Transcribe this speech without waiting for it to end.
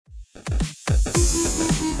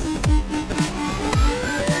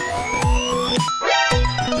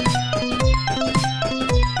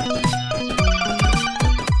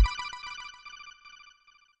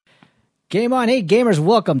Game on. Hey, gamers,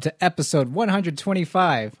 welcome to episode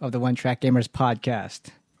 125 of the One Track Gamers podcast.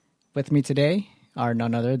 With me today are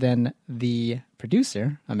none other than the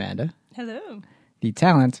producer, Amanda. Hello. The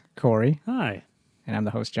talent, Corey. Hi. And I'm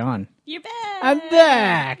the host, John. You're back. I'm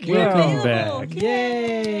back. Welcome available. back.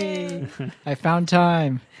 Yay. I found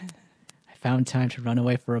time. To run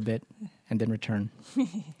away for a bit and then return.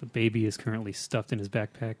 The baby is currently stuffed in his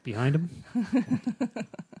backpack behind him.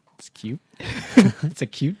 It's cute. It's a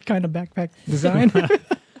cute kind of backpack design.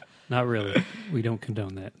 Not really. We don't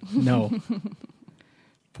condone that. No.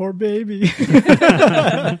 Poor baby.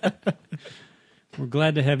 We're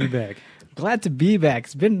glad to have you back. Glad to be back.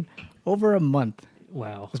 It's been over a month.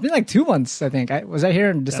 Wow. It's been like 2 months, I think. Was I here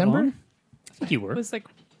in December? long? I think you were. It was like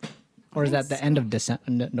Or is that the end of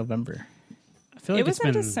November? I feel like it was it's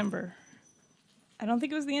in been December. I don't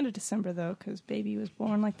think it was the end of December though, because baby was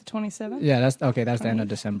born like the 27th. Yeah, that's okay. That's the end of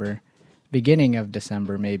December. Beginning of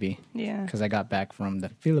December, maybe. Yeah. Because I got back from the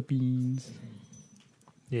Philippines.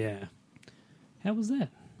 Yeah. How was that?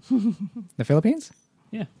 The Philippines?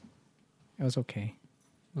 Yeah. It was okay.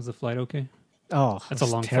 Was the flight okay? Oh, That's it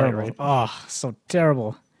was a long flight, terrible. right? Oh, so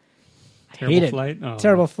terrible. Terrible Hate it. flight? Oh.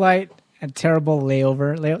 Terrible flight and terrible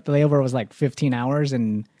layover. The layover was like 15 hours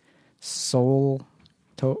in Seoul,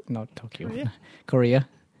 Tokyo, Korea.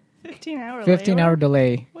 15 hour 15 hour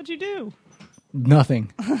delay. What'd you do?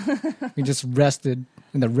 Nothing. We just rested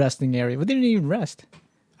in the resting area. We didn't even rest.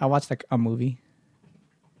 I watched like a movie.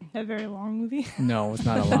 A very long movie. No, it's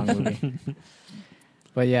not a long movie.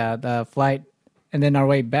 But yeah, the flight and then our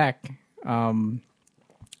way back, I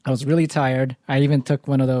was really tired. I even took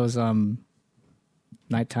one of those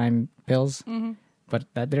nighttime pills, but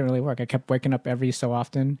that didn't really work. I kept waking up every so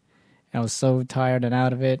often. And I was so tired and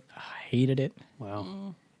out of it. I hated it.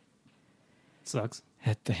 Wow. Sucks.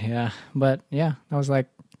 Yeah, but yeah, that was like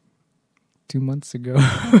 2 months ago.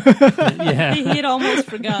 Yeah. He had almost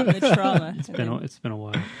forgotten the trauma. It's been a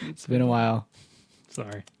while. It's been a while.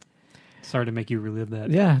 Sorry. Sorry to make you relive that.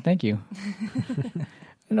 Yeah, thank you.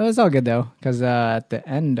 No, it's all good though, because at the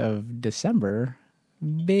end of December,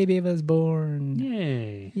 baby was born.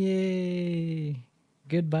 Yay. Yay!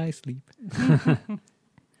 Goodbye, sleep.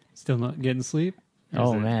 Still not getting sleep? Or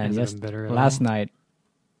Oh is it- man, has it yes. been better at Last all? night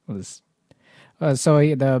was I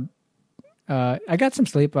got some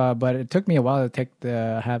sleep, but it took me a while to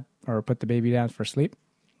put the baby down for sleep.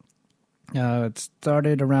 It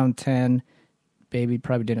started around 10. Baby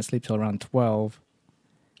probably didn't sleep till around 12,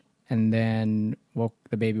 and then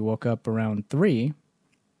the baby woke up around 3,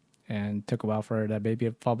 and took a while for that baby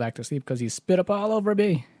to fall back to sleep because he spit up all over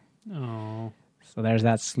me. Oh. So there's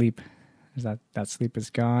that sleep. That sleep is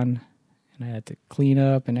gone, and I had to clean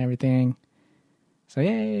up and everything. So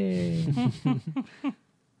yay!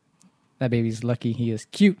 That baby's lucky he is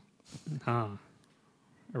cute. Huh.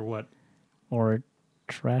 Or what? Or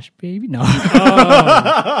trash baby? No.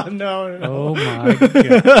 Oh. No. Oh my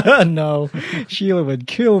God. No. Sheila would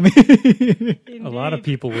kill me. A lot of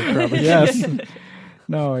people would probably. Yes.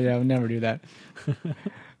 No, yeah, I would never do that.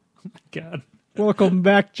 God. Welcome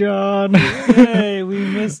back, John. Hey, we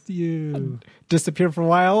missed you. Disappeared for a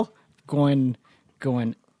while. Going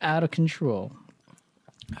out of control.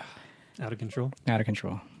 Out of control. Out of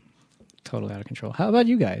control. Totally out of control. How about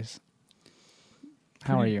you guys?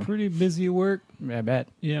 How are you? Pretty busy at work. I bet.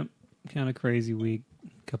 Yep. Kind of crazy week.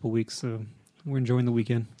 Couple weeks, so we're enjoying the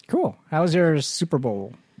weekend. Cool. How was your Super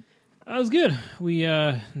Bowl? That was good. We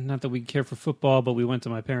not that we care for football, but we went to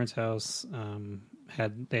my parents' house.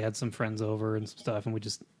 They had some friends over and some stuff, and we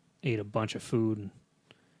just ate a bunch of food and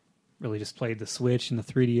really just played the Switch and the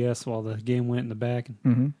 3DS while the game went in the back.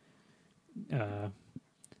 Mm-hmm.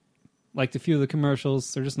 Liked a few of the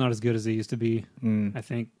commercials. They're just not as good as they used to be. I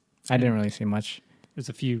think I didn't really see much. there's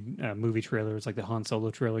a few movie trailers, like the Han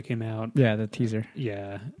Solo trailer came out. Yeah, the teaser.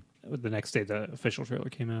 Yeah, the next day the official trailer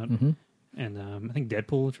came out, Mm-hmm. and I think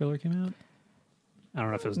Deadpool trailer came out. I don't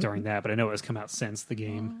know if it was during that, but I know it has come out since the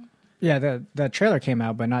game. Yeah, the trailer came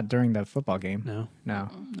out, but not during the football game. No, No.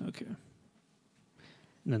 okay.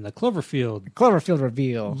 And then the Cloverfield, Cloverfield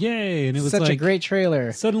reveal. yay! And it was Such like a great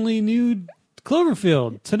trailer. suddenly new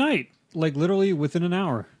Cloverfield tonight, like literally within an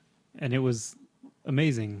hour, and it was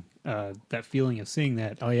amazing. That feeling of seeing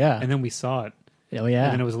that. Oh yeah. And then we saw it. Oh yeah.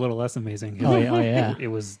 And then it was a little less amazing. Oh yeah. Oh yeah. It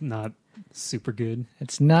was not super good.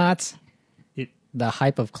 It's not It the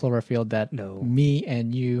hype of Cloverfield that No. me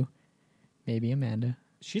and you, maybe Amanda.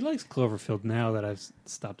 She likes Cloverfield now that I've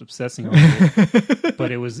stopped obsessing over it.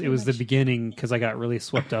 But it was the beginning because I got really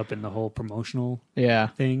swept up in the whole promotional Yeah.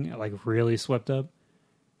 thing, like really swept up.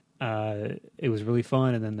 It was really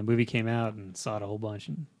fun, and then the movie came out and saw it a whole bunch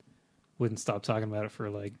and wouldn't stop talking about it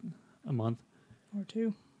for like a month. Or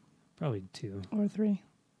two. Probably 2. Or 3.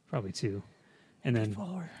 Probably 2. And then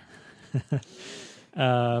 4.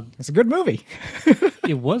 It's a good movie.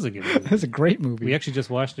 it was a good movie. It's a great movie. We actually just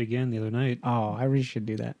watched it again the other night. Oh, I really should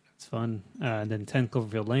do that. It's fun. And then 10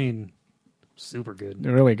 Cloverfield Lane, super good.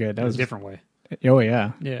 They're really good. That In was a different way. Oh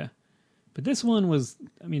yeah. Yeah. But this one was,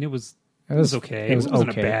 I mean, it was okay. It was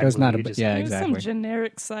wasn't okay. a bad It was not a movie. b- Just- yeah. It was some Exactly.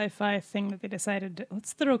 generic sci-fi thing that they decided,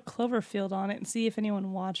 let's throw Cloverfield on it and see if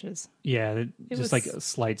anyone watches. Yeah, It just was- like a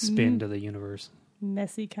slight spin to the universe.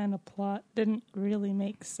 Messy kind of plot. Didn't really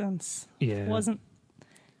make sense. Yeah. Wasn't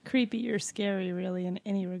creepy or scary really in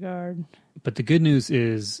any regard. But the good news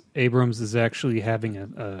is Abrams is actually having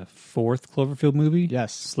a fourth Cloverfield movie.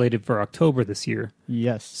 Yes. Slated for October this year.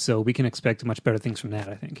 Yes. So we can expect much better things from that,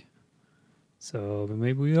 I think. So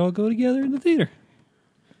maybe we all go together in the theater.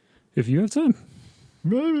 If you have time.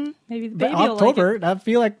 Maybe. Maybe the But baby will like October. it. I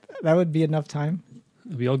feel like that would be enough time.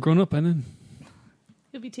 We'll be all grown up by then.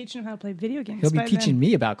 You'll be teaching him how to play video games. He'll be by teaching then.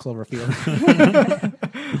 me about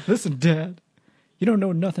Cloverfield. Listen, Dad, you don't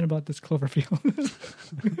know nothing about this Cloverfield.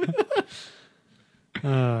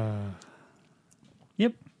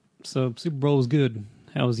 Yep. So Super Bowl was good.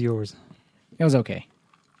 How was yours? It was okay.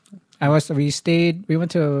 We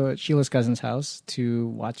went to Sheila's cousin's house to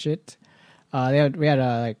watch it. We had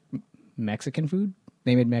like Mexican food.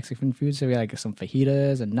 They made Mexican food, so we had like some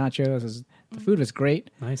fajitas and nachos. The food was great.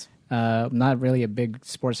 Nice. I'm not really a big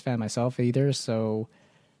sports fan myself either, so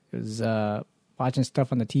it was watching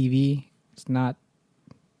stuff on the TV. It's not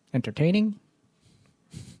entertaining.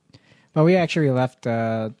 But we actually left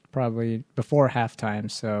probably before halftime,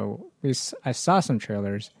 so I saw some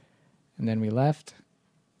trailers, and then we left.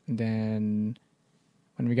 And then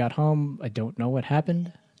when we got home, I don't know what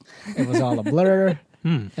happened. It was all a blur.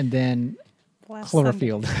 And then Last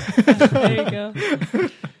Cloverfield. Sunday. There you go.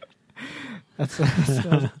 That's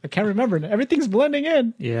I can't remember. Everything's blending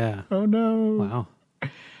in. Yeah. Oh no! Wow.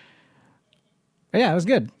 But yeah, it was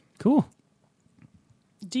good. Cool.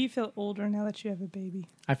 Do you feel older now that you have a baby?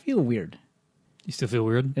 I feel weird. You still feel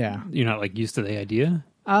weird? Yeah. You're not like used to the idea?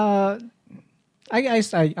 I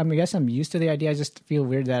guess I'm used to the idea. I just feel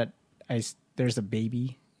weird that there's a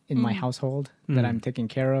baby in my household that I'm taking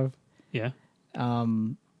care of, Yeah.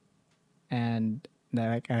 and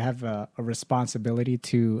that I have a responsibility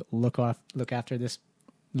to look after this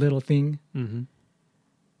little thing. Mm-hmm.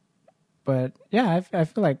 But yeah, I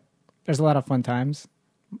feel like there's a lot of fun times,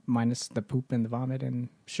 minus the poop and the vomit and.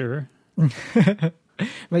 Sure.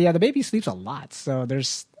 But yeah, the baby sleeps a lot, so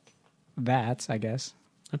there's that, I guess.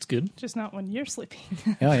 That's good. Just not when you're sleeping.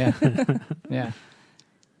 Oh yeah, yeah.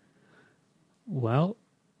 Well,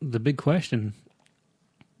 the big question,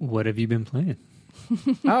 what have you been playing?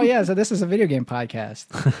 Oh yeah, so this is a video game podcast.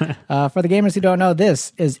 For the gamers who don't know,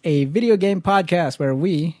 this is a video game podcast where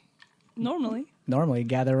we normally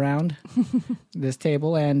gather around this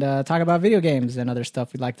table and talk about video games and other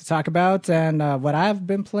stuff we'd like to talk about. And what I've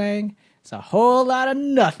been playing is a whole lot of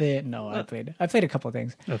nothing. No, I played a couple of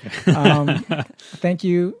things. Okay. Thank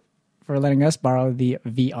you for letting us borrow the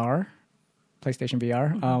VR, PlayStation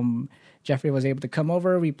VR. Jeffrey was able to come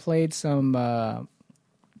over. We played some. I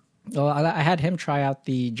had him try out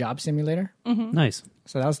the job simulator, Nice.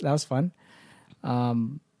 so that was fun.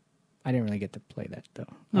 I didn't really get to play that though.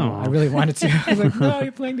 Oh. I really wanted to. I was like, no,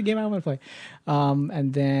 you're playing the game I want to play.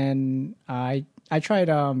 And then I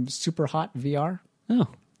tried Super Hot VR. Oh,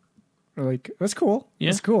 Like it was cool. Yeah.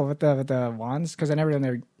 It was cool with the wands because I never done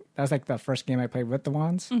that was like the first game I played with the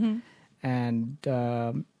wands, and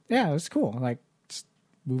yeah, it was cool. Like just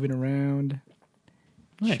moving around,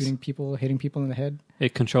 nice. shooting people, hitting people in the head.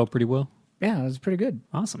 It controlled pretty well. Yeah, it was pretty good.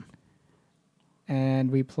 Awesome. And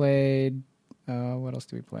we played. What else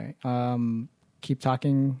do we play? Keep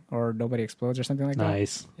Talking or Nobody Explodes or something like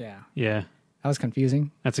Nice. that. Yeah, Yeah, that was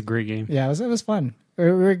confusing. that's a great game. Yeah, it was fun. We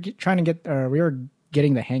were trying to get, we were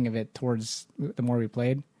getting the hang of it towards the more we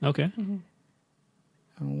played. Okay.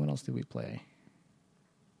 What else did we play?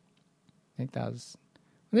 I think that was.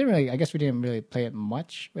 I guess we didn't really play it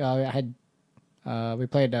much. We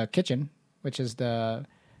played Kitchen, which is the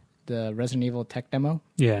Resident Evil tech demo,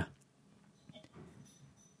 Yeah.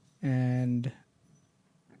 and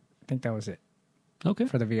I think that was it Okay.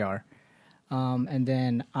 for the VR. And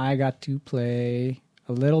then I got to play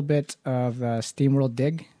a little bit of SteamWorld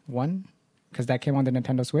Dig 1 because that came on the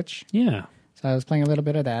Nintendo Switch. Yeah. So I was playing a little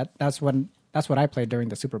bit of that. That's what I played during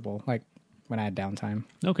the Super Bowl, like when I had downtime.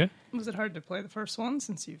 Okay. Was it hard to play the first one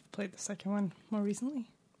since you've played the second one more recently?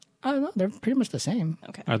 I don't know. They're pretty much the same.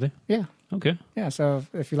 Okay. Are they? Yeah. Okay. Yeah. So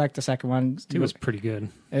if you like the second one, It was pretty good.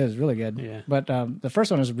 it was really good. Yeah. But the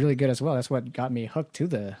first one was really good as well. That's what got me hooked to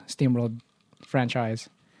the SteamWorld franchise.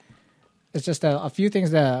 It's just a few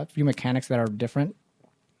things a few mechanics that are different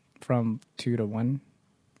from 2 to 1,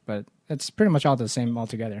 but it's pretty much all the same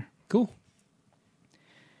altogether. Cool.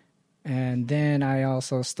 And then I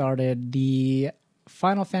also started the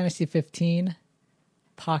Final Fantasy 15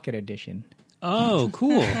 Pocket Edition. Oh,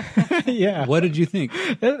 cool. Yeah. What did you think?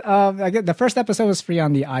 The first episode was free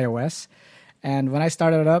on the iOS, and when I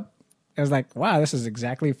started it up, it was like, wow, this is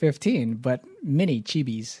exactly 15, but mini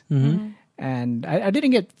chibis. Mm-hmm. And I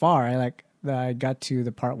didn't get far. I got to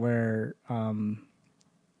the part where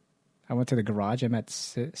I went to the garage. I met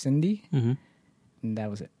Cindy, Mm-hmm. and that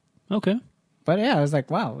was it. Okay. But yeah, I was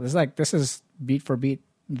like, wow, this is beat for beat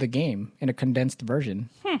the game in a condensed version.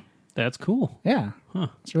 That's cool. Yeah, Huh.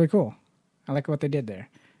 it's really cool. I like what they did there.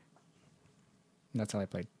 And that's all I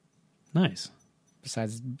played. Nice.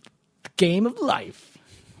 Besides the game of life.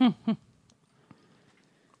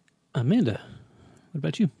 Amanda, what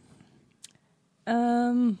about you?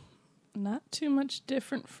 Not too much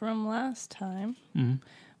different from last time. Mm-hmm.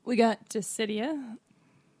 We got Dissidia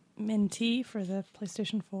Minty for the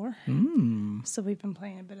PlayStation 4. So we've been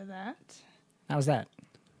playing a bit of that. How's that?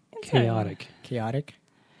 It's Chaotic. Chaotic?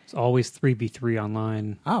 It's always 3v3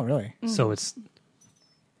 online. Oh, really? So it's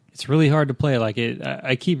really hard to play. Like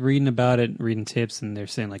I keep reading about it, reading tips, and they're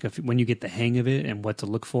saying like when you get the hang of it and what to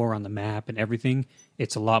look for on the map and everything,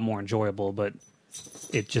 it's a lot more enjoyable. But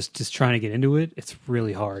it just trying to get into it, it's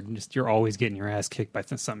really hard. And you're always getting your ass kicked by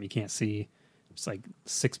something you can't see. It's like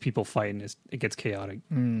 6 people fighting. It gets chaotic.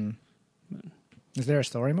 Is there a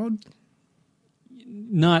story mode?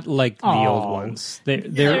 Not like the old ones. There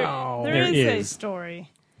is a is. story.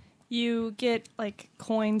 You get like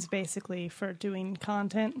coins basically for doing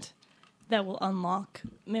content that will unlock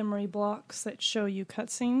memory blocks that show you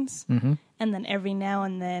cutscenes. Mm-hmm. And then every now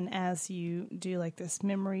and then, as you do like this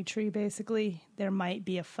memory tree, basically, there might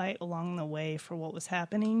be a fight along the way for what was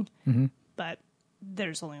happening. Mm-hmm. But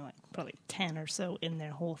there's only like probably 10 or so in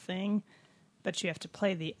their whole thing. But you have to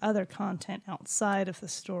play the other content outside of the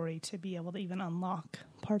story to be able to even unlock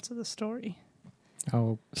parts of the story.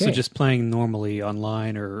 Okay. So just playing normally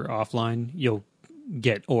online or offline, you'll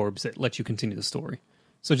get orbs that let you continue the story.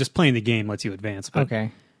 So just playing the game lets you advance. But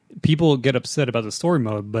okay. people get upset about the story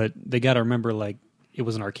mode, but they got to remember like it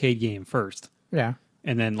was an arcade game first. Yeah.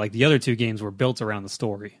 And then like the other 2 games were built around the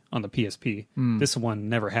story on the PSP. This one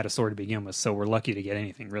never had a story to begin with, so we're lucky to get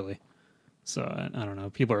anything really. So I don't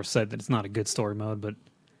know. People are upset that it's not a good story mode, but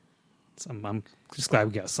I'm just glad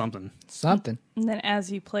we got something. Something. And then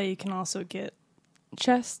as you play, you can also get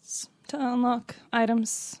chests to unlock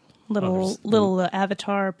items, little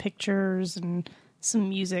avatar pictures and some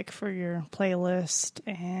music for your playlist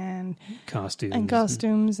and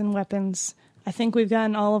Costumes. and weapons. I think we've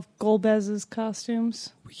gotten all of Golbez's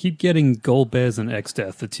costumes. We keep getting Golbez and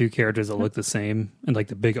Exdeath, the 2 characters that look the same, and like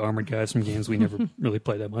the big armored guys from games we never really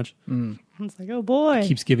played that much. It's like, oh boy,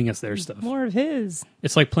 Keeps giving us their stuff. more of his.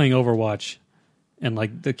 It's like playing Overwatch, and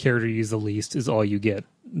like the character you use the least is all you get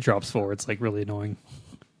drops for. It's like really annoying,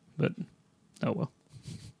 but oh well.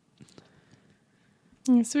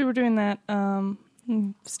 Yeah, so we were doing that.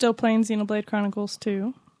 Still playing Xenoblade Chronicles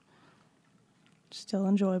 2. Still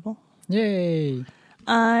enjoyable. Yay.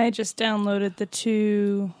 I just downloaded the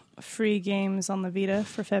 2 free games on the Vita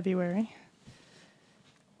for February.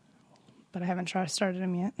 But I haven't started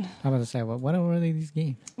them yet. I was about to say, what were these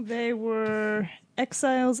games? They were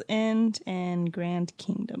Exile's End and Grand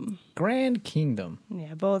Kingdom. Grand Kingdom.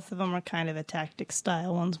 Yeah, both of them are kind of a tactic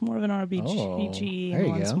style. One's more of an RPG, there and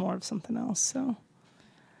you one's go. more of something else. So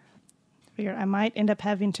I figured I might end up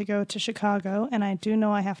having to go to Chicago, and I do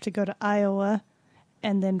know I have to go to Iowa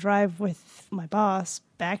and then drive with my boss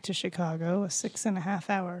back to Chicago, a 6.5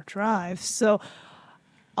 hour drive. So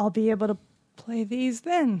I'll be able to play these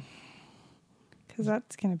then, because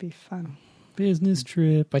that's going to be fun. Business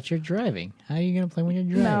trip. But you're driving. How are you going to play when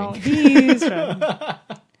you're No, driving? he's driving.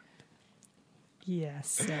 Yes,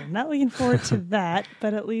 so not looking forward to that,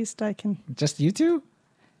 but at least I can. Just you two?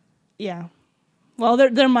 Yeah. Well,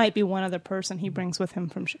 there might be one other person he brings with him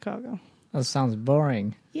from Chicago. That sounds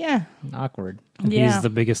boring. Yeah. And awkward. Yeah. He's the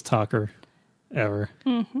biggest talker ever.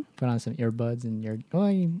 Put on some earbuds and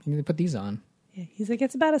you need to put these on. Yeah, he's like,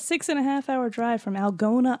 it's about a 6.5 hour drive from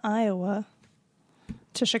Algona, Iowa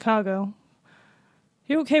to Chicago.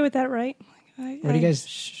 You okay with that, right? What do you guys...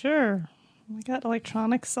 Sure. We got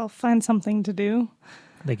electronics. I'll find something to do.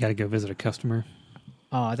 They got to go visit a customer.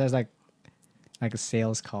 Oh, that was like a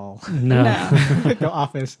sales call. No. The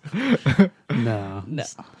office. No. No.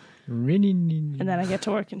 And And then I get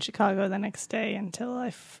to work in Chicago the next day until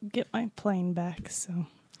I get my plane back. So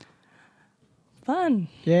fun.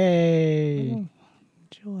 Yay.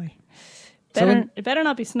 Joy. So It better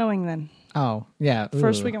not be snowing then. Oh, yeah.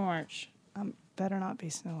 First Ooh. week of March. Better not be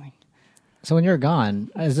snowing. So when you're gone,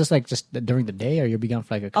 is this like just during the day, or you'll be gone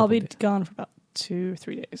for like a couple I'll be days? gone for about 2 or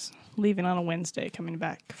 3 days. Leaving on a Wednesday, coming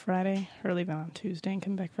back Friday, or leaving on Tuesday and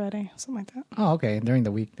coming back Friday, something like that. Oh, okay. During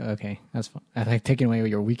the week. Okay, that's fun. I like taking away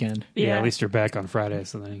your weekend. Yeah, at least you're back on Friday,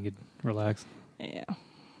 so then you could relax. Yeah.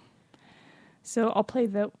 So I'll play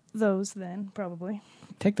those then, probably.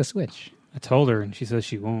 Take the Switch. I told her, and she says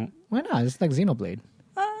she won't. Why not? It's like Xenoblade.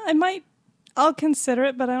 I might. I'll consider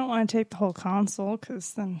it, but I don't want to take the whole console,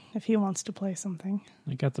 because then if he wants to play something.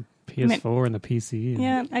 I got the PS4 and the PC. And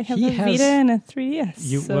Yeah, I have He a has- Vita and a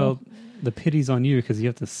 3DS. so Well, the pity's on you because you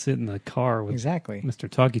have to sit in the car with Exactly. Mr.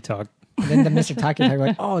 Talkie Talk. Then the Mr. Taki Taki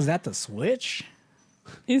like, oh, is that the Switch?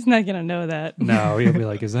 he's not going to know that. No, he'll be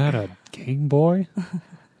like, is that a Game Boy?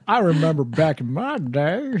 I remember back in my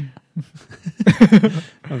day,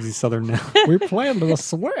 Oh, is he Southern now? we played the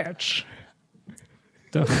Switch.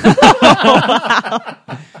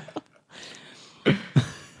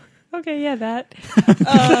 Okay, yeah, that.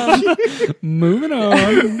 Moving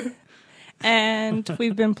on. And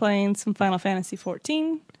we've been playing some Final Fantasy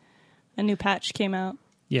 14. A new patch came out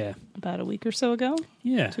Yeah. about a week or so ago.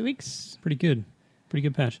 Yeah. 2 weeks. Pretty good. Pretty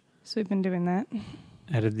good patch. So we've been doing that.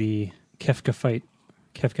 Added the Kefka fight.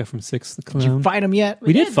 Kefka from 6, the Did you clown. fight him yet?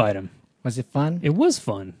 We did fight him. Was it fun? It was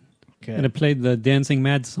fun. Good. And it played the Dancing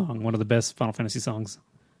Mad song, one of the best Final Fantasy songs.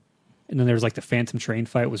 And then there was like the Phantom Train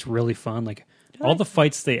fight was really fun. Like all the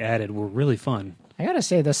fights they added were really fun. I gotta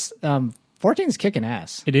say this. 14's kicking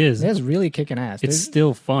ass. It is. It's really kicking ass. It's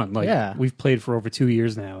still fun. Like Yeah. we've played for over 2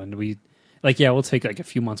 years now, and we'll take like a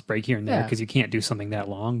few months break here and there Yeah. because you can't do something that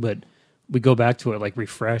long. But we go back to it like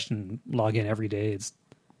refreshed and log in every day. It's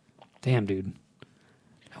damn, dude.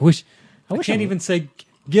 I wish I wish can't I- even say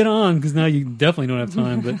get on because now you definitely don't have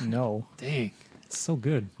time. But no. dang, it's so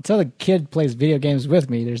good. Until the kid plays video games with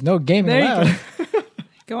me, there's no gaming There you allowed.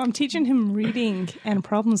 Go, I'm teaching him reading and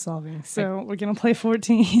problem solving. So we're going to play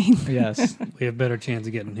 14. Yes. We have better chance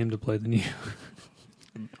of getting him to play than you.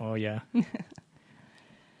 Oh yeah. But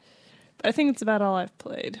I think it's about all I've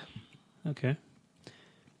played. Okay.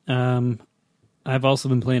 I've also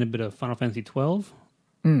been playing a bit of Final Fantasy 12.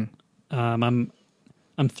 Mm.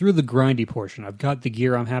 I'm through the grindy portion. I've got the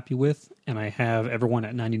gear I'm happy with, and I have everyone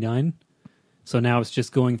at 99. So now it's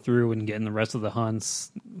just going through and getting the rest of the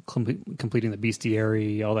hunts, completing the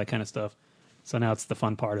bestiary, all that kind of stuff. So now it's the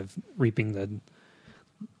fun part of reaping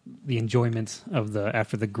the enjoyment of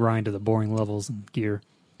after the grind of the boring levels and gear.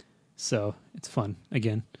 So it's fun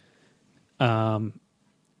again. And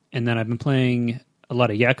then I've been playing a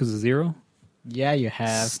lot of Yakuza 0. Yeah, you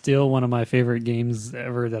have. Still one of my favorite games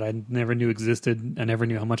ever that I never knew existed. I never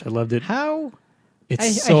knew how much I loved it. How? It's I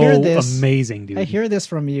so hear this. amazing, dude. I hear this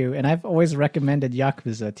from you, and I've always recommended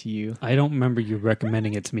Yakuza to you. I don't remember you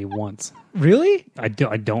recommending it to me once. Really? I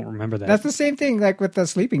don't remember that. That's the same thing like with the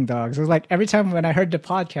Sleeping Dogs. It was like every time when I heard the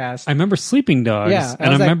podcast, I remember Sleeping Dogs, Yeah, I and I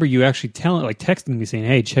was like- remember you actually texting me saying,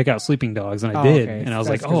 "Hey, check out Sleeping Dogs," and I Oh, did, okay. and I was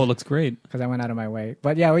That's like, "Oh, it looks great." because I went out of my way.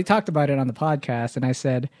 But yeah, we talked about it on the podcast, and I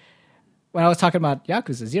said, when I was talking about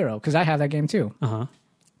Yakuza 0, because I have that game too, Uh huh.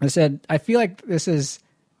 I said, I feel like this is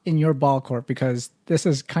in your ball court because this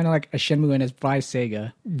is kind of like a Shenmue and it's by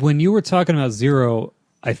Sega. When you were talking about 0,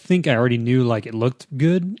 I think I already knew like it looked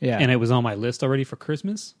good, Yeah. and it was on my list already for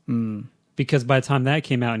Christmas. Mm. Because by the time that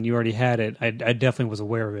came out and you already had it, I definitely was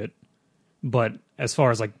aware of it. But as far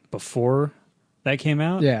as like before that came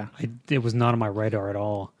out, Yeah. it was not on my radar at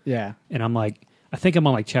all. Yeah. And I'm like, I think I'm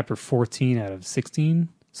on like chapter 14 out of 16,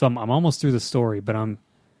 so I'm almost through the story. But I'm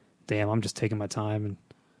just taking my time, and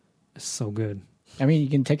it's so good. I mean, you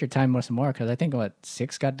can take your time with some more because I think,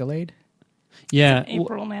 6 got delayed? Yeah.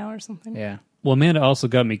 April now or something. Yeah. Well, Amanda also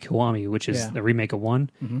got me Kiwami, which is Yeah. the remake of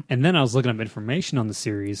 1. Mm-hmm. And then I was looking up information on the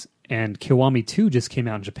series, and Kiwami 2 just came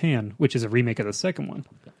out in Japan, which is a remake of the second one.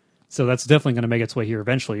 So that's definitely going to make its way here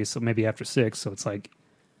eventually, so maybe after 6. So it's like,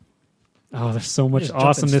 oh, there's so much Just jumping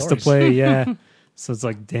awesomeness to stories. play. Yeah. So it's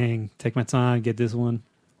like, dang, take my time, get this one.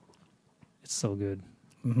 It's so good.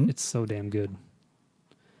 Mm-hmm. It's so damn good.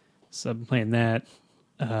 So I've been playing that.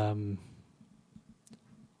 I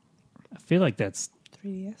feel like that's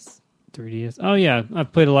 3DS. 3DS. Oh yeah,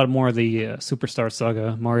 I've played a lot more of the Superstar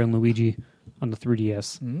Saga, Mario and Luigi, on the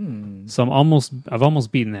 3DS. Mm. So I've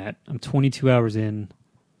almost beaten that. I'm 22 hours in,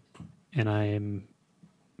 and I am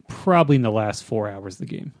probably in the last 4 hours of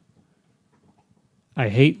the game. I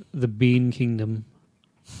hate the Bean Kingdom.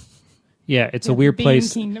 Yeah, it's a Yeah, weird Bean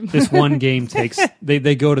place. Kingdom. This one game takes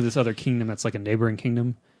they go to this other kingdom that's like a neighboring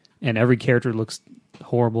kingdom, and every character looks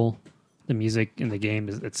horrible. The music in the game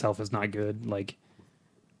itself is not good. Like,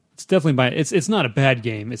 it's definitely it's not a bad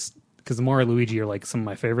game. It's because because Mario and Luigi are like some of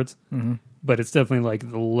my favorites, but it's definitely like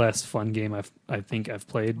the less fun game I think I've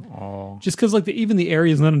played. Oh. Just because like even the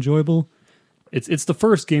area is not enjoyable. It's the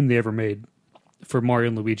first game they ever made for Mario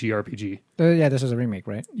and Luigi RPG. Yeah, this is a remake,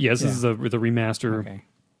 right? Yes, this is the remaster Okay.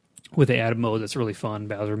 with the added mode that's really fun,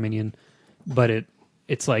 Bowser Minion. But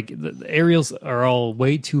it's like the areas are all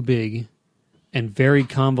way too big and very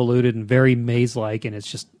convoluted and very maze-like, and it's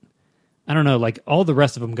just, I don't know, like all the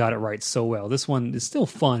rest of them got it right so well. This one is still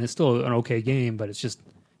fun. It's still an okay game, but it's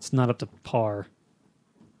not up to par,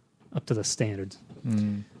 up to the standards.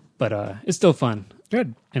 But it's still fun.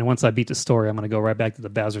 Good. And once I beat the story, I'm going to go right back to the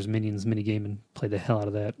Bowser's Minions minigame and play the hell out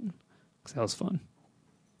of that, because that was fun.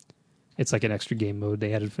 It's like an extra game mode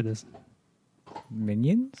they added for this.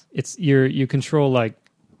 Minions? It's you control like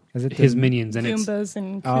Is it his minions, and it's Goombas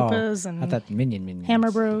and Koopas I and thought minions. Hammer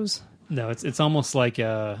Bros. no, it's almost like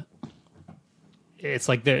it's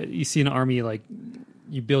like you see an army, like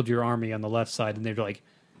you build your army on the left side, and they're like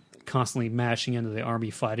constantly mashing into the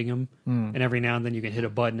army, fighting them, and every now and then you can hit a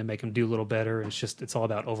button and make them do a little better. And it's all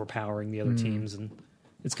about overpowering the other teams, and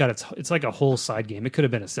it's like a whole side game. It could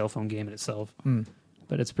have been a cell phone game in itself,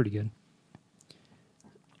 but it's pretty good.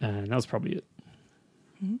 And that was probably it.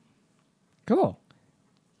 Cool.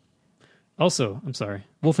 Also, I'm sorry,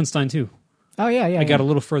 Wolfenstein 2. Oh, yeah. I got a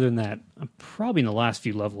little further than that. I'm probably in the last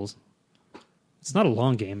few levels. It's not a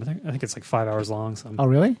long game. I think it's like 5 hours long. So Oh,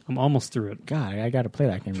 really? I'm almost through it. God, I got to play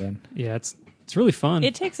that game then. Yeah, it's really fun.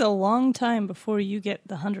 It takes a long time before you get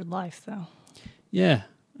the 100 life, though. Yeah,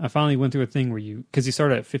 I finally went through a thing where because you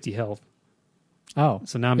start at 50 health, Oh.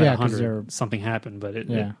 so now I'm Yeah, at 'cause 100. Something happened, but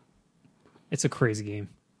it's a crazy game.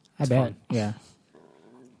 I It's bet. fun. Yeah.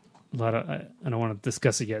 A lot of I don't want to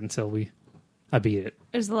discuss it yet until I beat it.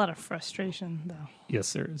 There's a lot of frustration, though.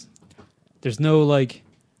 Yes, there is. There's no like,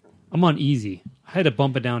 I'm on easy. I had to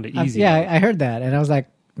bump it down to easy. Yeah, I heard that, and I was like,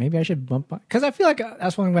 maybe I should bump, because I feel like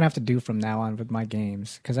that's what I'm gonna have to do from now on with my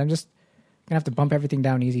games, because I'm just gonna have to bump everything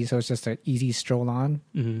down easy, so it's just an easy stroll on.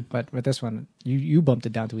 But with this one, you bumped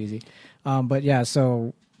it down to easy. But yeah,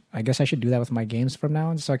 so I guess I should do that with my games from now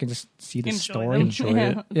on, so I can just see the story. them. Enjoy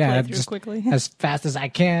it. Yeah, Play through just quickly. as fast as I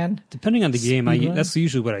can. Depending on the game, Speedrun? that's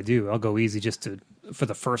usually what I do. I'll go easy just for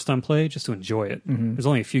the first time play, just to enjoy it. There's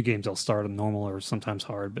only a few games I'll start on normal or sometimes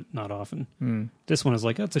hard, but not often. This one is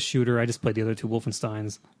like, oh, it's a shooter. I just played the other two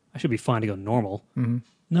Wolfensteins. I should be fine to go normal.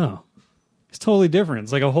 No, it's totally different.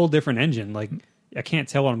 It's like a whole different engine. Like I can't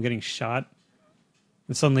tell when I'm getting shot.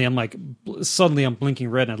 And suddenly I'm blinking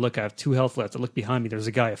red, and I have 2 health left. I look behind me. There's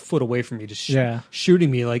a guy a foot away from me, just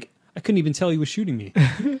shooting me. Like I couldn't even tell he was shooting me.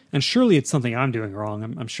 And surely it's something I'm doing wrong.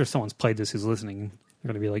 I'm sure someone's played this who's listening.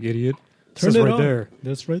 They're going to be like, idiot. This is right there.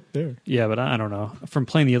 That's right there. Yeah, but I don't know. From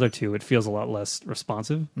playing the other two, it feels a lot less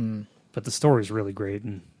responsive. But the story's really great,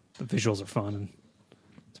 and the visuals are fun, and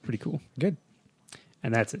it's pretty cool. Good.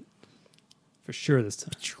 And that's it. For sure this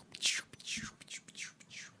time.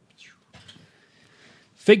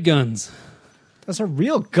 Fake guns. Those are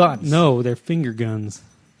real guns. No, they're finger guns.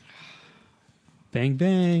 Bang,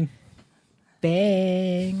 bang.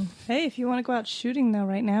 Bang. Hey, if you want to go out shooting, though,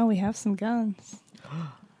 right now we have some guns.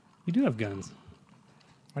 We do have guns.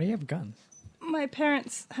 Why do you have guns? My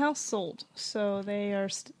parents' house sold, so they are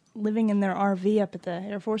living in their RV up at the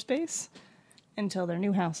Air Force Base until their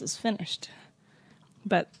new house is finished.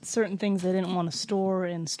 But certain things they didn't want to store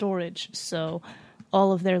in storage, so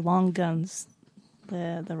all of their long guns,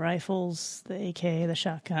 the rifles, the AK, the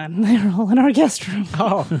shotgun, they're all in our guest room.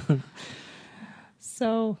 Oh.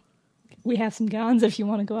 So we have some guns if you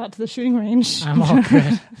want to go out to the shooting range. I'm all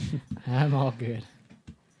good. I'm all good.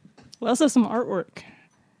 We also have some artwork.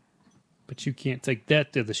 But you can't take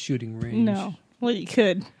that to the shooting range. No. Well, you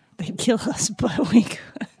could. They'd kill us, but we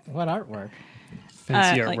could. What artwork?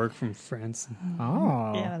 Fancy like- artwork from France.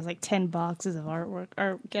 Oh. Yeah, there's like 10 boxes of artwork.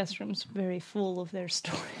 Our guest room's very full of their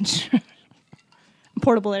storage.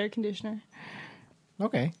 Portable air conditioner.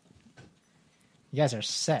 Okay. You guys are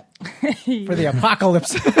set for the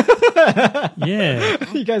apocalypse. Yeah.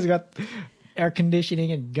 You guys got air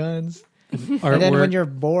conditioning and guns. Artwork. And then when you're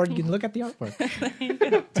bored, you can look at the artwork.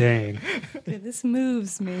 Dang. Dude, this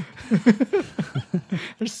moves me.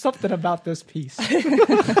 There's something about this piece.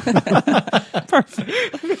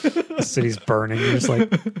 The city's burning. You're just like,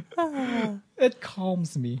 It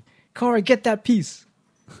calms me. Corey, get that piece.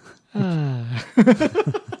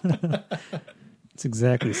 it's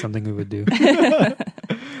exactly something we would do. I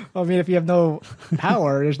mean, if you have no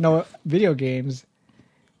power, there's no video games,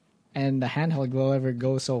 and the handheld will ever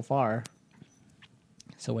go so far.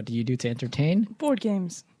 So what do you do to entertain? Board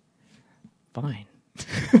games. Fine.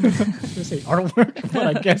 I was gonna say artwork,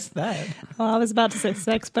 but I guess that. Well, I was about to say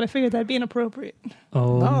sex, but I figured that'd be inappropriate.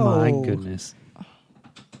 Oh No. my goodness.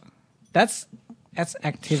 That's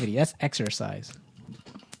activity. That's exercise.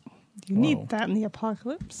 You Whoa. need that in the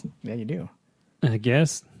apocalypse. Yeah, you do. I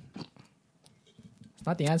guess. It's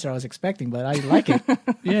not the answer I was expecting, but I like it.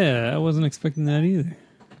 Yeah, I wasn't expecting that either.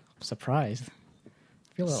 I'm surprised.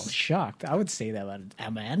 I feel a little shocked. I would say that about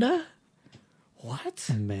Amanda. What?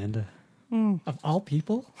 Amanda. Of all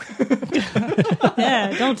people?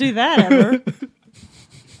 Yeah, don't do that ever.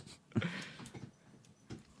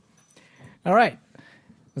 All right.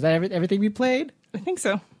 Was that everything we played? I think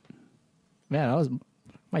so. Man,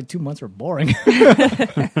 my 2 months were boring.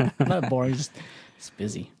 Not boring, just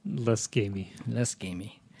busy. Less gamey. Less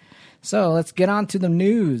gamey. So let's get on to the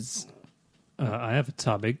news. I have a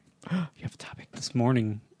topic. You have a topic. This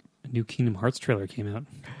morning, a new Kingdom Hearts trailer came out.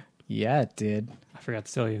 Yeah, it did. I forgot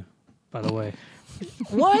to tell you, by the way.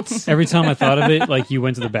 What? Every time I thought of it, like you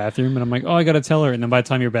went to the bathroom and I'm like, oh, I got to tell her. And then by the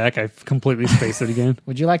time you're back, I've completely spaced it again.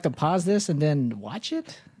 Would you like to pause this and then watch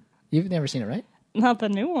it? You've never seen it, right? Not the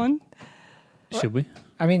new one. Should we?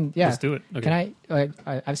 I mean, yeah. Let's do it. Okay.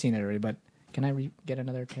 Can I've seen it already, but can I get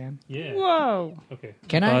another can? Yeah. Whoa. Okay.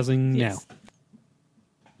 Can I? Pausing Yes. now.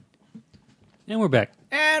 And we're back.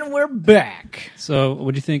 And we're back. So,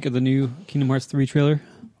 what do you think of the new Kingdom Hearts 3 trailer?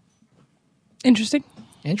 Interesting.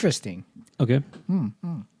 Interesting. Okay. Let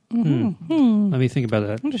me think about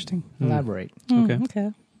that. Interesting. Elaborate. Okay.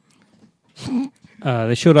 Okay.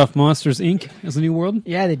 They showed off Monsters, Inc. as a new world.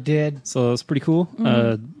 Yeah, they did. So it's pretty cool.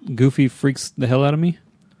 Goofy freaks the hell out of me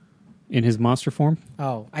in his monster form.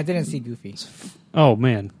 Oh, I didn't see Goofy. Oh,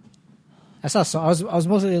 man. I saw. I was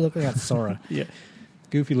mostly looking at Sora. Yeah.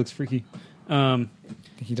 Goofy looks freaky.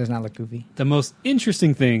 He does not look goofy. The most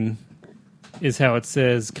interesting thing is how it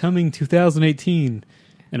says coming 2018,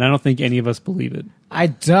 and I don't think any of us believe it. I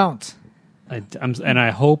don't. And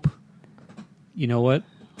I hope, you know what?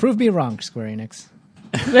 Prove me wrong, Square Enix.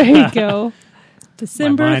 There you go.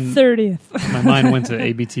 December mind- 30th. My mind went to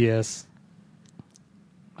ABTS.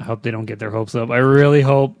 I hope they don't get their hopes up. I really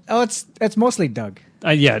hope. Oh, it's mostly Doug.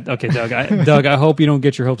 Yeah, okay, Doug. Doug, I hope you don't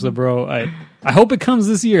get your hopes up, bro. I hope it comes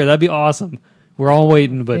this year. That'd be awesome. We're all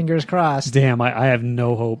waiting, but Fingers crossed. damn, I have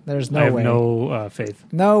no hope. There's no I have way. no faith.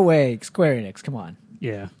 No way, Square Enix. Come on.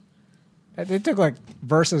 Yeah. They took like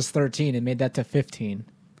Versus 13 and made that to 15.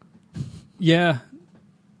 Yeah.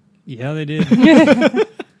 Yeah, they did.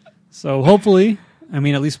 So hopefully, I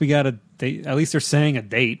mean, at least we got a date. At least they're saying a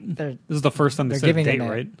date. They're This is the first time they said a giving date, it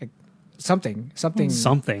right? something.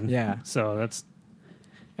 Something. Yeah, So that's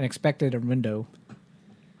an expected window.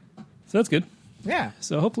 good. Yeah,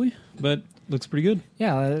 So hopefully, but looks pretty good.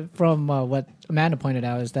 yeah. From what Amanda pointed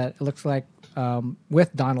out is that it looks like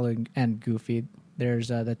with Donald and Goofy, there's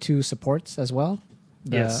the two supports as well.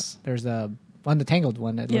 Yes. There's on the Tangled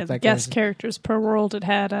one. It Yeah, looked the like guest there's- characters per world. It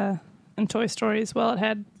had, in Toy Story as well, it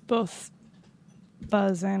had both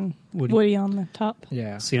Buzz and Woody on the top.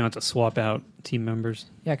 Yeah, So you don't have to swap out team members.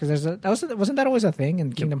 yeah. Because wasn't that always a thing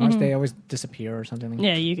in Kingdom Hearts? They always disappear or something.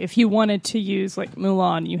 Yeah, if you wanted to use like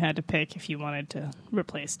Mulan, you had to pick if you wanted to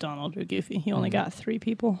replace Donald or Goofy. You only got 3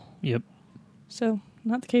 people. Yep. So,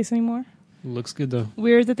 not the case anymore. Looks good though.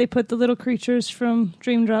 Weird that they put the little creatures from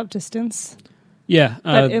Dream Drop Distance. Yeah.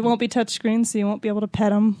 But it won't be touchscreen, so you won't be able to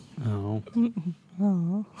pet them. Oh.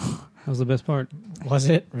 That was the best part. Was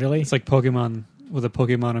it really? It's like Pokemon with a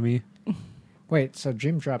Pokemon-Ami. Wait, so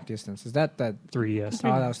Dream Drop Distance is that 3DS.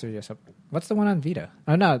 Oh, that was 3DS. So what's the one on Vita?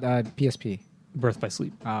 Oh no, PSP. Birth by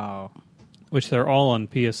Sleep. Oh, Which they're all on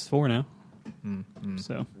PS4 now.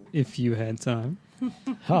 So if you had time,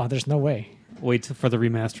 oh, there's no way. wait for the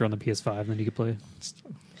remaster on the PS5, and then you could play.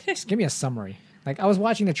 Just give me a summary. Like I was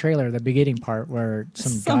watching the trailer, the beginning part where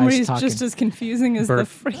some guys Summary's talking. just as confusing as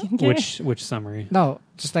Birth- the freaking game. Which summary? No,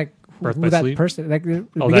 just like Birth who by that Sleep? person, like the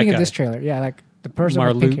Oh, beginning that of this guy. trailer. Yeah, like the person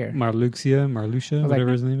with pink hair. Marluxia, like-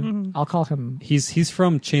 whatever his name is. I'll call him. He's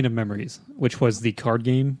from Chain of Memories, which was the card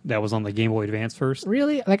game that was on the Game Boy Advance first.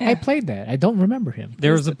 Really? Like I played that. I don't remember him.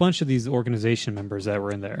 There was a bunch of these organization members that were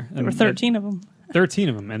in there. There were 13 of them. 13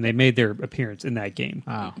 of them, and they made their appearance in that game.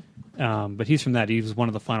 Oh, But he's from that. He was one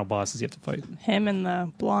of the final bosses you have to fight. Him and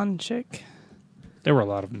the blonde chick. There were a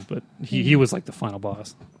lot of them, but he was like the final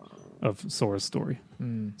boss of Sora's story.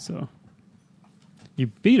 So you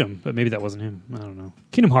beat him, but maybe that wasn't him. I don't know.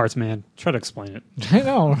 Kingdom Hearts, man. Try to explain it. I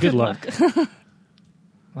know. Good luck.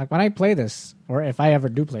 Like when I play this, or if I ever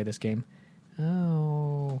do play this game,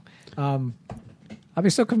 I'll be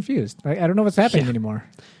so confused. Like, I don't know what's happening anymore.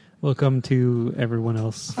 Welcome to everyone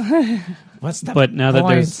else. What's the But now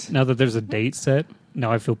point? that there's a date set,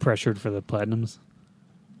 now I feel pressured for the platinums.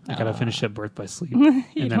 I gotta finish up Birth by Sleep, You and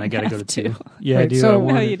then I don't gotta go have to to. 2. Yeah, I Wait, do. so- I No,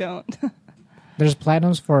 want you it. don't. There's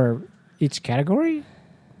platinums for each category?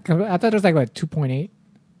 'Cause I thought it was like, what, 2.8?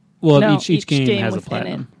 Well, No, each game has a within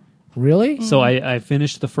platinum. Really? Mm. So I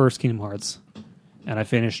finished the first Kingdom Hearts, and I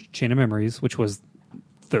finished Chain of Memories, which was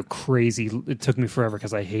the crazy. It took me forever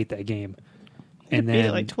because I hate that game. You And beat then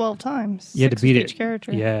it like 12 times. you had to 6 beat with it. each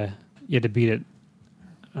character. Yeah, you had to beat it.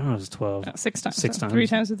 I don't know, it was 12, 6 times. 6 times. 3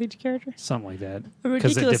 times with each character. something like that. A 'Cause the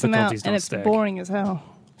ridiculous amount, difficulties and don't it's stack. boring as hell.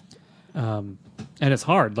 And it's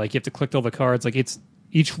hard. Like you have to collect all the cards. Like it's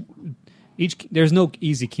each. There's no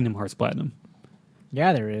easy Kingdom Hearts Platinum.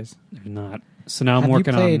 Yeah, there is. There's not. So now I'm Have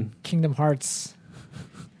working you played on. Kingdom Hearts?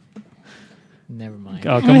 Never mind.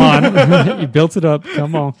 Oh come on! You built it up.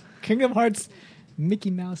 Come on. Kingdom Hearts Mickey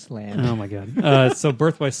Mouse Land. Oh my god. So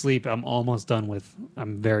Birth by Sleep, I'm almost done with.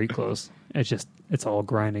 I'm very close. It's all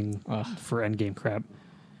grinding Ugh. for endgame crap.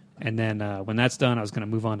 And then when that's done, I was going to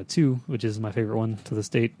move on to 2, which is my favorite one to this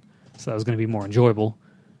date. So that was going to be more enjoyable.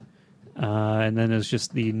 And then there's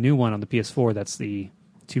just the new one on the PS4. That's the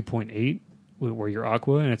 2.8, where you're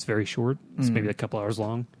Aqua, and it's very short. It's maybe a couple hours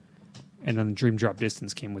long. And then Dream Drop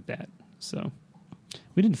Distance came with that. So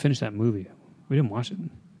we didn't finish that movie. We didn't watch it.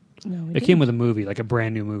 No, we It came with a movie, like a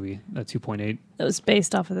brand new movie, a 2.8, It was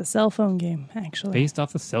based off of the cell phone game, actually. based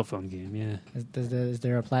off the cell phone game. Yeah. Is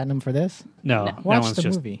there a platinum for this? No, No. that Watch one's the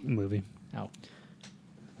just movie. movie. Oh.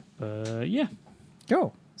 Yeah.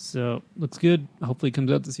 Go. So looks good. Hopefully it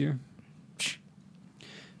comes out this year.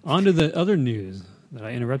 On to the other news that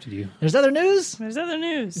I interrupted you. There's other news? There's other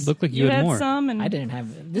news. It looked like you had had more. some, and I didn't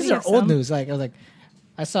have. This We is our have old some. news. Like I was like,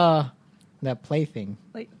 I saw that play thing.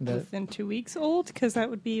 like the- within 2 weeks old, because that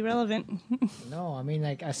would be relevant. No, I mean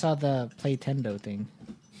like I saw the Playtendo thing.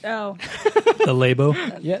 Oh, The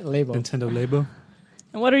Labo, Yeah, label. Nintendo Labo.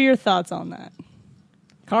 and what are your thoughts on that?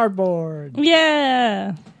 Cardboard.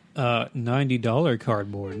 Yeah, $90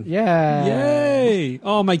 cardboard. Yeah. Yay!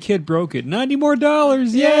 Oh, my kid broke it. $90 more.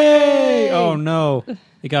 Yay! Yay! Oh no,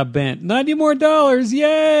 it got bent. $90 more.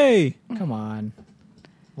 Yay! Come on.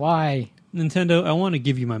 Why? Nintendo, I want to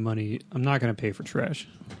give you my money. I'm not going to pay for trash.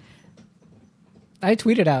 I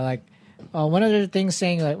tweeted out like one of the things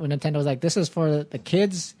saying that when Nintendo was like, "This is for the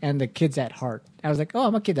kids and the kids at heart." I was like, "Oh,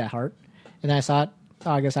 I'm a kid at heart," and then I thought,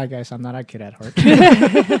 "Oh, I guess I'm not a kid at heart."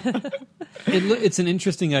 It's an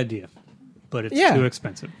interesting idea, but it's Yeah. too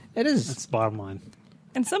expensive. It is. That's the bottom line.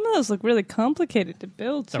 and some of those look really complicated to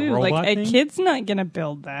build The too. robot Like a thing? kid's not gonna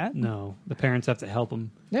build that. No, the parents have to help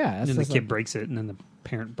them. Yeah, And then the just kid like- breaks it, and then the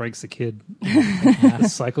parent breaks the kid. The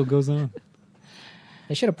cycle goes on.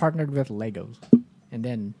 They should have partnered with Legos, and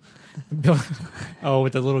then built. Oh,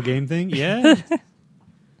 with the little game thing? Yeah.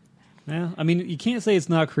 Well, I mean, you can't say it's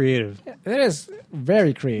not creative. It is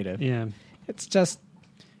very creative. Yeah. It's just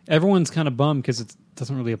Everyone's kind of bummed because it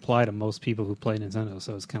doesn't really apply to most people who play Nintendo.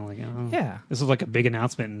 So it's kind of like, oh, yeah. this is like a big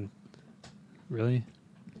announcement. And really?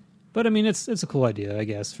 But I mean, it's a cool idea, I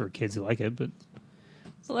guess, for kids who like it. But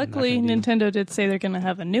Luckily, gonna do- Nintendo did say they're going to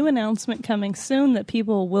have a new announcement coming soon that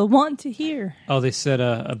people will want to hear. oh, they said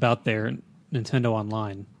about their Nintendo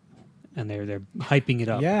Online, and they're hyping it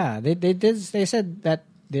up. Yeah, they did. They said that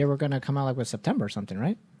they were going to come out like with September or something,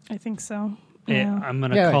 right? I think so. Yeah, I'm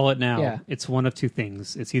going to Yeah, call it now. yeah. It's one of two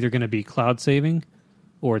things. It's either going to be cloud saving,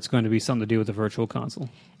 or it's going to be something to do with the virtual console.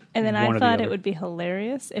 And then One I or the thought other. it would be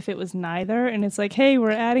hilarious if it was neither. And it's like, hey,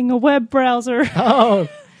 we're adding a web browser. Oh,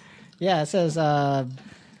 yeah. It says the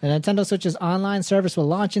Nintendo Switch's online service will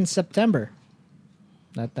launch in September.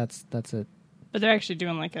 That's it. But they're actually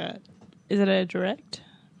doing like is it a direct?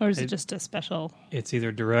 Or is it It- just a special? It's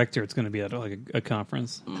either direct or it's going to be at like a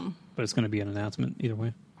conference, but it's going to be an announcement either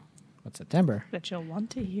way. What's September? That you'll want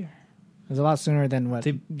to hear. It's a lot sooner than what.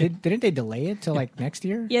 They- Didn't they delay it till like next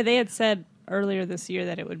year? Yeah, they had said earlier this year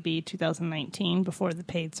that it would be 2019 before the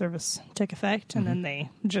paid service took effect. And then they,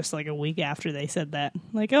 just like a week after they said that,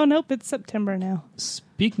 like, oh, nope, it's September now.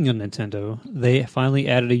 Speaking of Nintendo, they finally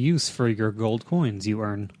added a use for your gold coins you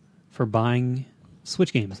earn for buying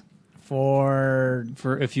Switch games. For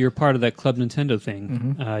For if you're part of that Club Nintendo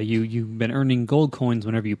thing, you've been earning gold coins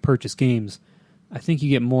whenever you purchase games. I think you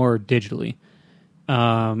get more digitally.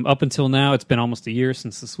 Up until now, it's been almost a year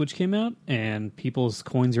since the Switch came out, and people's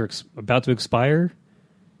coins are about to expire.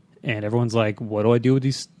 And everyone's like, what do I do with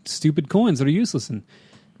these stupid coins that are useless? And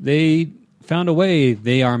they found a way.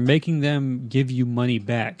 They are making them give you money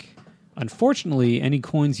back. Unfortunately, any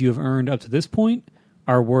coins you have earned up to this point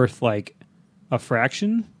are worth like a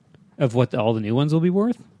fraction of what all the new ones will be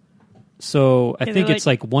worth. So I Yeah, think they're it's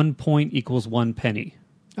like 1 point equals 1 penny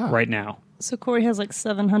Oh. right now. So Corey has like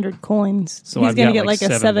 700 coins. So He's I've going to got get like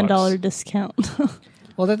like a $7. $7 discount.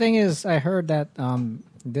 well, the thing is, I heard that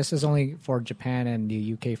This is only for Japan and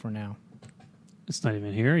the UK for now. It's not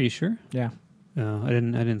even here. Are you sure? Yeah. No, I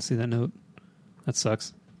didn't see that note. That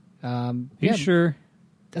sucks. Are Yeah, you sure?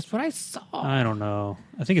 that's what I saw. I don't know.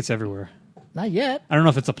 I think it's everywhere. Not yet. I don't know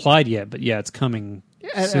if it's applied yet, but yeah, it's coming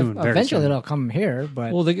soon. very Eventually, soon. it'll come here.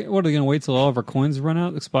 But Well, what are they going to wait till all of our coins run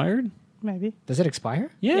out, expired? Maybe. does it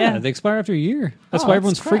expire? Yeah, Yeah. they expire after a year. That's Oh, why that's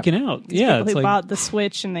everyone's crap. freaking out. These Yeah, people it's who like bought the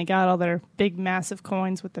Switch and they got all their big, massive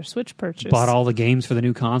coins with their Switch purchase. bought all the games for the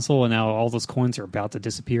new console, and now all those coins are about to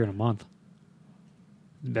disappear in a month.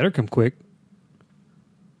 Better come quick.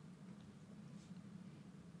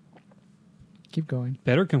 Keep going.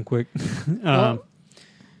 Better come quick. Well-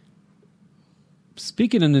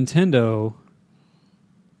 Speaking of Nintendo,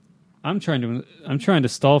 I'm trying to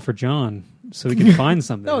stall for John so we can find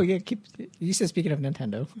something. Oh, yeah. You said speaking of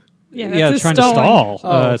Nintendo. Yeah, yeah, that's trying stalling.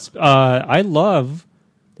 to stall. Oh. I love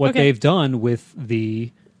what Okay. they've done with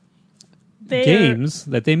the They're- games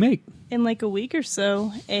that they make. In like a week or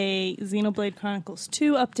so, a Xenoblade Chronicles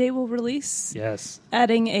 2 update will release, Yes.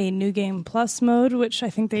 adding a New Game Plus mode, which I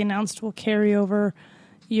think they announced will carry over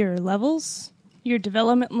your levels, your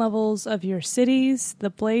development levels of your cities, the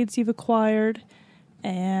blades you've acquired,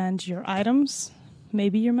 and your items,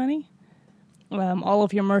 maybe your money. All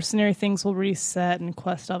of your mercenary things will reset, and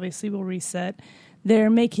quest obviously will reset. They're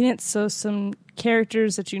making it so some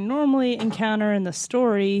characters that you normally encounter in the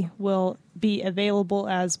story will be available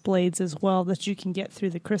as blades as well that you can get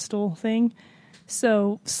through the crystal thing.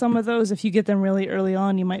 So some of those, if you get them really early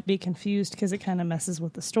on, you might be confused because it kind of messes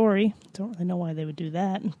with the story. Don't really know why they would do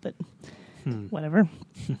that, but whatever.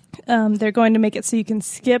 They're going to make it so you can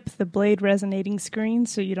skip the blade resonating screen,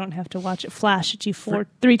 so you don't have to watch it flash at you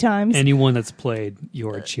three times. Anyone that's played,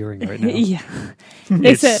 you're cheering right now. Yeah,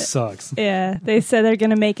 they It said. sucks. Yeah, they said they're going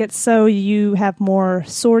to make it so you have more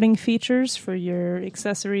sorting features for your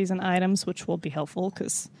accessories and items, which will be helpful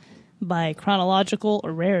because by chronological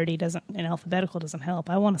or rarity and alphabetical doesn't help.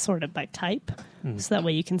 I want to sort it by type, so that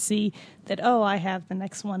way you can see that, oh, I have the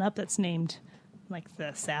next one up that's named like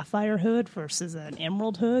the sapphire hood versus an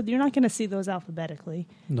emerald hood. You're not going to see those alphabetically.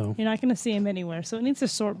 No, You're not going to see them anywhere, so it needs to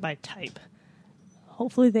sort by type.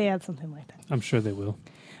 Hopefully they add something like that. I'm sure they will.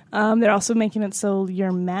 They're also making it so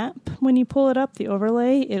your map, when you pull it up, the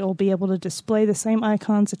overlay, it'll be able to display the same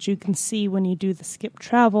icons that you can see when you do the skip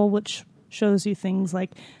travel, which shows you things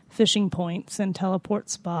like fishing points and teleport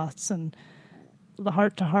spots and the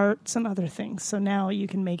heart-to-hearts and other things. So now you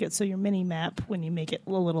can make it so your mini-map, when you make it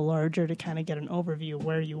a little larger to kind of get an overview of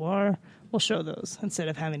where you are, will show those instead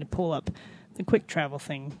of having to pull up the quick travel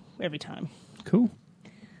thing every time. Cool.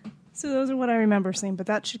 So those are what I remember seeing, but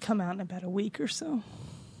that should come out in about a week or so.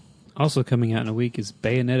 Also coming out in a week is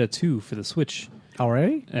Bayonetta 2 for the Switch.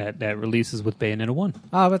 Already? That releases with Bayonetta 1.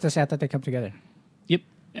 Oh, but I thought they come together. Yep.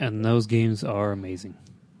 And those games are amazing.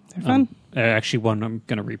 They're fun. Actually, one I'm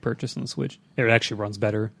going to repurchase on the Switch. It actually runs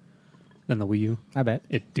better than the Wii U. I bet.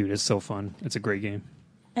 Dude, it's so fun. It's a great game.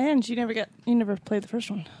 And you never played the first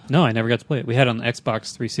one. No, I never got to play it. We had it on the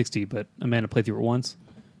Xbox 360, but Amanda played through it once,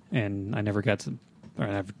 and I never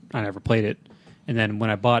played it. And then when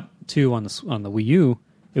I bought 2 on the Wii U,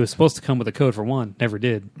 it was supposed to come with a code for 1. Never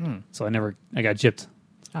did. So I got gypped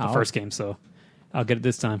the Oh. first game, so I'll get it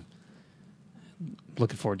this time.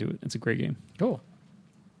 Looking forward to it. It's a great game. Cool.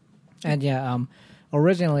 And yeah,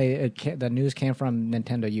 originally the news came from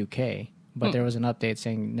Nintendo UK, but there was an update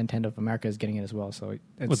saying Nintendo of America is getting it as well. So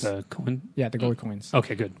it's With the coin? yeah, the gold coins.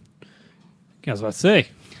 Okay, good. I was about to say.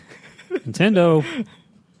 Nintendo.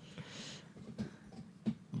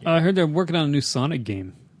 I heard they're working on a new Sonic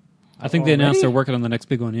game. I think they announced Already? they're working on the next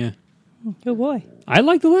big one, yeah. Oh boy. I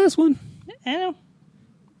like the last one. I know.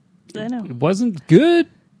 It wasn't good.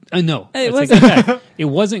 I know. It I take wasn't. that back. It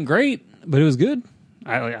wasn't great, but it was good.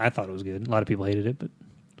 I thought it was good. A lot of people hated it, but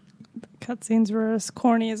Cutscenes were as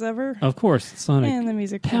corny as ever. of course, it's Sonic. And the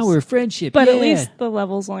music was- Power, friendship, But yeah. at least the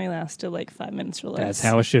levels only lasted like 5 minutes or less. That's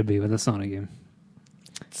how it should be with a Sonic game.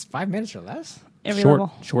 It's 5 minutes or less. Every short-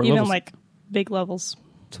 level. short Even levels. like big levels.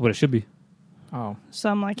 That's what it should be. Oh,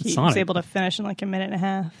 Some like he was Sonic. able to finish in like a minute and a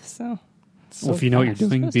half. So Well, if you know what you're fast.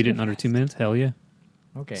 doing, Supposed beat to it be in under fast. 2 minutes. Hell yeah.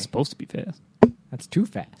 Okay, It's supposed to be fast. that's too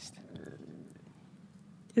fast.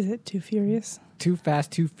 is it too furious? Too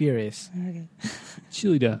fast, too furious. Okay.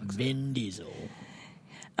 Chili dogs. Vin Diesel.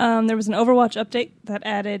 There was an Overwatch update that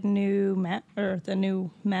added the new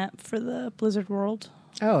map for the Blizzard World.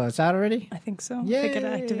 Oh, it's out already? I think so. I think it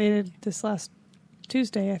Yay. activated this last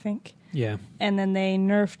Tuesday, I think. Yeah. And then they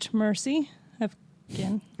nerfed Mercy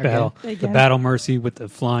again. Battle. Okay. The Battle Mercy with the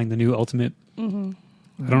flying, the new ultimate. Mm-hmm.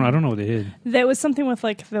 I don't know what they did. There was something with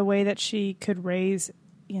like the way that she could raise,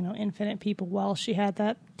 infinite people while she had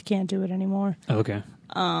that. Can't do it anymore. Oh, okay.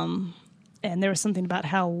 And there was something about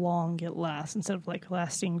how long it lasts. Instead of like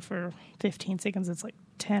lasting for 15 seconds, it's like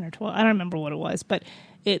 10 or 12. I don't remember what it was, but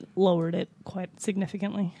it lowered it quite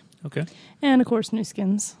significantly. Okay. And of course, new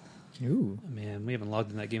skins. Ooh. Man, we haven't logged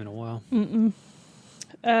in that game in a while.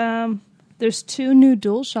 There's 2 new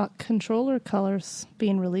DualShock controller colors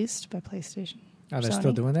being released by PlayStation. Oh, they're Sony.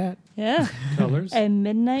 still doing that? Yeah. Colors? A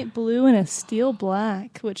midnight blue and a steel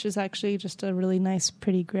black, which is actually just a really nice,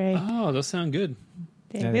 pretty gray. Oh, those sound good.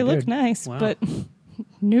 Yeah, They they're look good. nice, Wow. but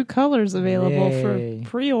new colors available Yay. for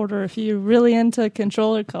pre-order if you're really into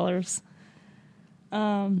controller colors.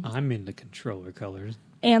 I'm into controller colors.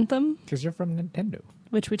 Anthem, Because you're from Nintendo.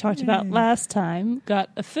 which we talked about last time, got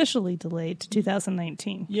officially delayed to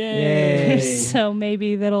 2019. Yay! Yay. So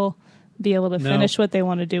maybe that'll be able to No. finish what they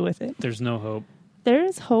want to do with it. There's no hope. There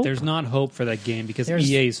is hope. There's not hope for that game because There's-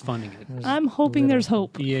 EA is funding it. I'm hoping there's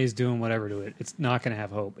hope. EA is doing whatever to it. It's not going to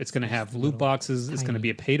have hope. It's going to have loot boxes. It's going to tiny- be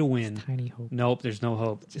a pay to win. Tiny hope. Nope, there's no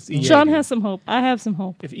hope. It's EA. Sean dude. has some hope. I have some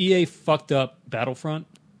hope. If EA fucked up Battlefront,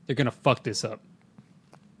 they're going to fuck this up.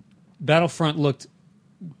 Battlefront looked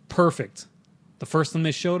perfect the first time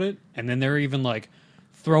they showed it, and then they're even like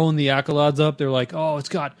throwing the accolades up. They're like, oh, it's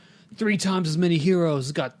got 3 times as many heroes,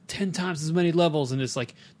 it's got 10 times as many levels, and it's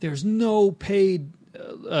like there's no paid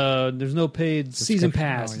season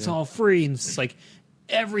pass. Oh, It's yeah. all free, and it's like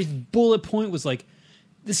every bullet point was like,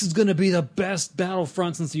 this is going to be the best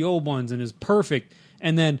Battlefront since the old ones, and is perfect.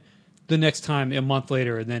 And then the next time, a month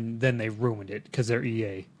later, and then they ruined it because they're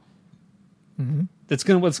EA. Mm-hmm. That's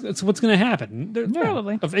what's going to happen.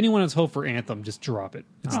 Probably. If anyone has hope for Anthem, just drop it.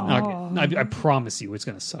 It's not. I promise you, it's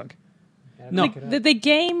going to suck. No, The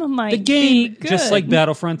game might the game, be good. just like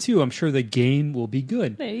Battlefront 2, I'm sure the game will be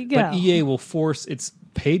good. There you go. But EA will force its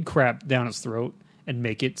paid crap down its throat and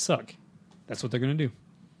make it suck. That's what they're going to do.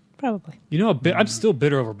 Probably. You know, I'm still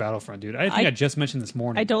bitter over Battlefront, dude. I think I- I just mentioned this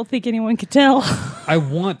morning. I don't think anyone could tell. I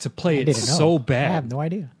want to play I it didn't know. so I bad, have no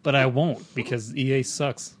idea. but I won't because EA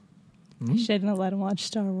sucks. I shouldn't have let him watch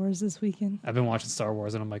Star Wars this weekend. I've been watching Star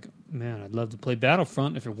Wars, and I'm like, man, I'd love to play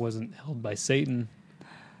Battlefront if it wasn't held by Satan.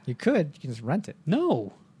 You could. You can just rent it.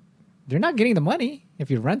 No. They're not getting the money if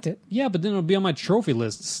you rent it. Yeah, but then it'll be on my trophy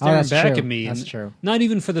list, staring that's back true. at me. That's and true. Not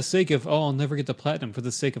even for the sake of, oh, I'll never get the platinum. For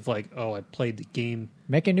the sake of like, oh, I played the game.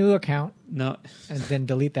 Make a new account No, and then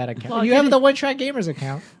delete that account. Log You have in. the One Track Gamers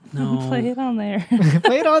account. no, Play it on there.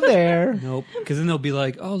 Play it on there. nope. Because then they'll be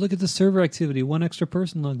like, oh, look at the server activity. 1 extra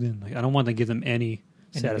person logged in. Like, I don't want to give them any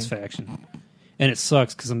satisfaction. And it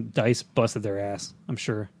sucks because DICE busted their ass. I'm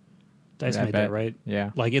sure DICE I made bet. that right. Yeah.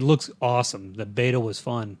 Like, it looks awesome. The beta was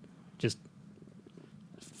fun. Just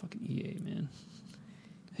fucking EA, man.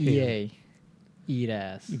 EA. Eat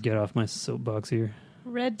ass. Get off my soapbox here.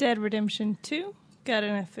 Red Dead Redemption 2 got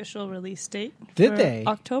an official release date. Did for they?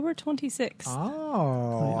 October 26th. I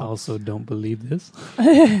Oh. also don't believe this.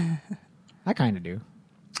 I kind of do.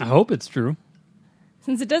 I hope it's true.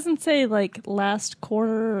 Since it doesn't say like last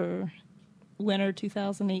quarter or winter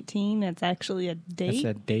 2018, it's actually a date.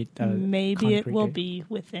 That's a date. Maybe it concrete will date. be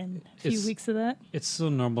within a few It's- weeks of that. It's so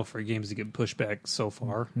normal for games to get pushed back so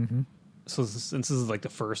far. Mm-hmm. So since this is like the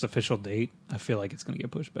first official date, I feel like it's going to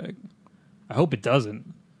get pushed back. I hope it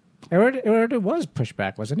doesn't. It already was pushed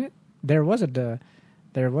back, wasn't it? There wasn't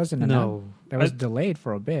an No. That was I- delayed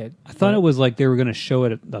for a bit. I thought it was like they were going to show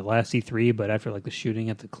it at the last E3, but after like the shooting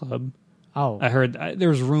at the club, Oh, I heard there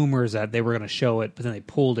was rumors that they were going to show it, but then they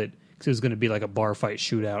pulled it because it was going to be like a bar fight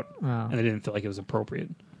shootout, Oh. and they didn't feel like it was appropriate.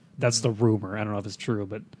 That's the rumor. I don't know if it's true,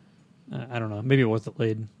 but I don't know. Maybe it was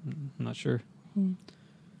delayed. I'm not sure.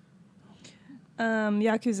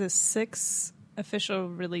 Yakuza 6 official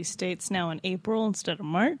release date's now in April instead of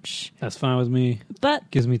March. That's fine with me. But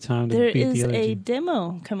Gives me time to there beat is the other a two.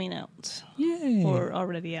 demo coming out. Yay! Or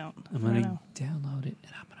already out. I'm I going don't to know. download it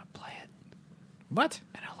and I'm going to play it, what?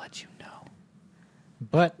 and I'll let you know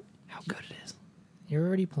But how good it is. you're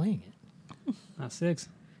already playing it. Not 6.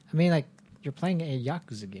 I mean, like you're playing a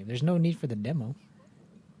Yakuza game. There's no need for the demo.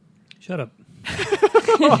 Shut up.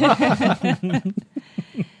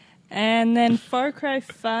 And then Far Cry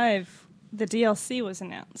 5, the DLC was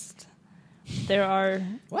announced. There are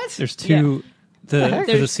What? There's two. heck?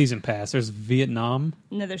 There's a season pass. There's Vietnam.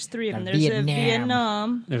 there's 3 of them. Now, There's a Vietnam.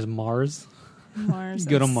 Vietnam, There's Mars. Mars,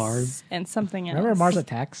 Go to and Mars. and something else. Remember Mars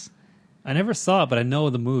Attacks? I never saw it, but I know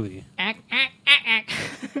the movie.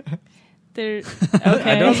 There,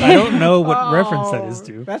 okay. I don't know what reference that is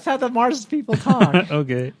to. That's how the Mars people talk.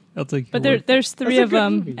 Okay, I'll take. But your word. there's 3 That's a of good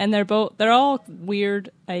them, movie. and they're all weird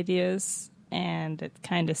ideas, and it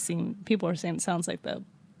kind of people are saying it sounds like the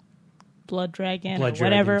Blood Dragon Blood or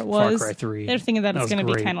whatever Dragon, it was. Far Cry 3. They're thinking that That it's was going to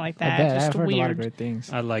be great. kind of like I that, bet. just I've heard a lot of weird. great things.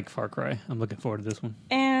 I like Far Cry. I'm looking forward to this one.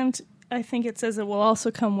 And I think it says it will also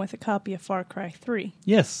come with a copy of Far Cry 3.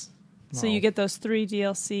 Yes. So Wow. you get those 3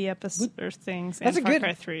 DLC episodes or things That's in a Far good-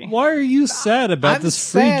 Cry 3. Why are you sad about I'm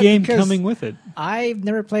this free sad game because- coming with it? I've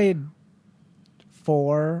never played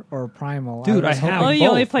 4 or Primal. Dude, I was have hoping- Oh, you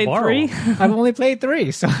only both. played Borrow 3? 'em. I've only played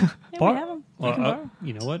 3, so Yeah, Bar- we have 'em. Well, You can borrow.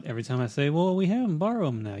 you know what? Every time I say, well, we have them, borrow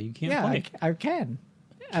them now. You can't yeah, play. I can.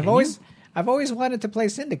 Can I've always wanted to play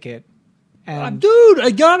Syndicate. And Dude,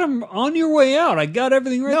 I got them on your way out. I got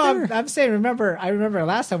everything right no, there. I'm saying. I remember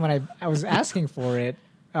last time when I was asking for it.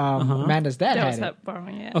 Amanda's dad That was had it. that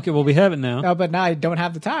borrowing it. Okay, well, we have it now. No, but now I don't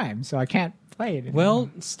have the time, so I can't play it. Anymore. Well,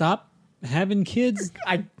 stop having kids.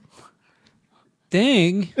 I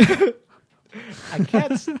Dang.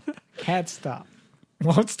 can't stop.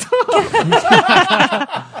 Won't stop.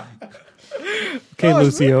 Okay, Oh,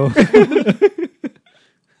 Lucio.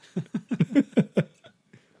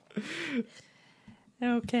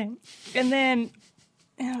 Okay. And then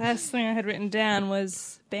last thing I had written down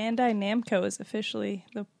was Bandai Namco is officially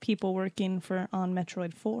the people working on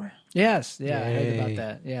Metroid 4. Yes, yeah, I heard Yay. about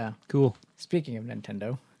that. Yeah. Cool. Speaking of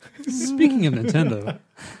Nintendo, Speaking of Nintendo,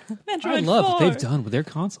 Metroid I love 4. what they've done with their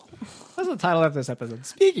console. what's the title of this episode?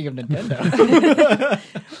 Speaking of Nintendo.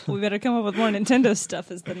 We better come up with more Nintendo stuff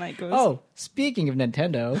as the night goes. Oh, speaking of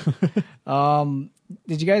Nintendo,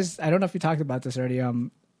 did you guys? I don't know if you talked about this already.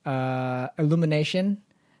 Illumination,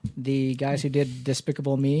 the guys who did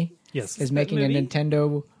Despicable Me, Yes. is making a movie?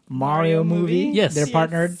 Nintendo Mario movie. Yes. They're Yes.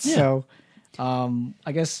 partnered. Yeah. So,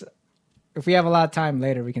 I guess if we have a lot of time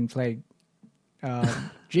later, we can play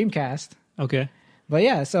Dreamcast. Okay. But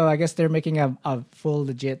yeah, so I guess they're making a full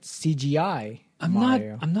legit CGI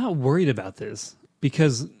Mario. I'm not worried about this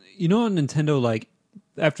because you know on Nintendo, like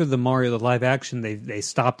after the Mario the live action, they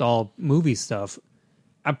stopped all movie stuff.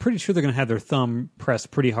 I'm pretty sure they're gonna have their thumb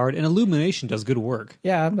pressed pretty hard, and Illumination does good work.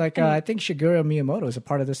 Yeah, I'm like I think Shigeru Miyamoto is a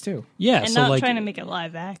part of this too. Yeah, and so not like trying to make it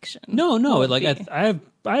live action. no, Will it like be? I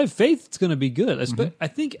have faith it's gonna be good. I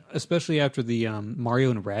think especially after the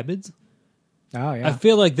Mario and Rabbids, Oh yeah. I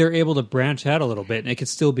feel like they're able to branch out a little bit, and it could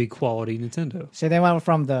still be quality Nintendo. So they went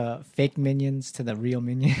from the fake minions to the real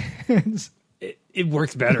minions. It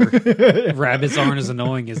worked better. Rabbits aren't as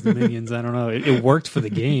annoying as the minions. I don't know. It worked for the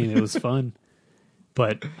game. It was fun.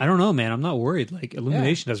 But I don't know, man. I'm not worried. Like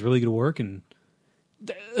Illumination does really good work, and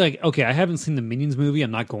like okay, I haven't seen the Minions movie.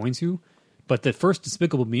 I'm not going to, but the first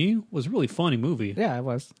Despicable Me was a really funny movie. Yeah, it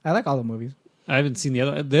was. I like all the movies. I haven't seen the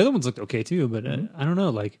other. The other ones looked okay too, but I don't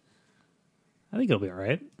know. Like, I think it'll be all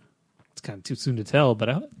right. It's kind of too soon to tell, but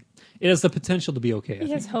it has the potential to be okay.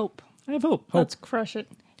 He has hope. I have hope. Let's crush it.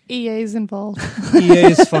 EA's involved. EA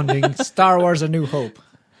is funding. Star Wars: A New Hope.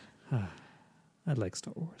 I'd like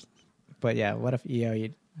Star Wars. But yeah, what if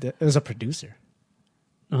EA was a producer?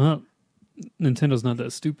 Nintendo's not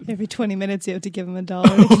that stupid. Every 20 minutes you have to give him $1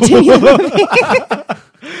 to continue the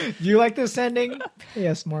movie. Do you like this ending? Pay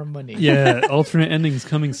us more money. Yeah, alternate endings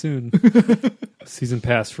coming soon. Season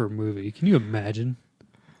pass for a movie. Can you imagine?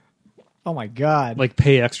 Oh my god. Like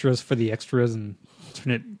pay extras for the extras and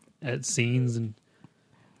alternate scenes, and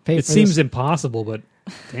Pay it for seems this- impossible. But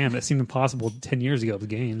damn, it seemed impossible 10 years ago with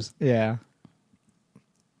games. Yeah.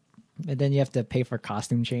 And then you have to pay for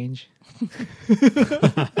costume change.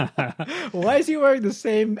 Why is he wearing the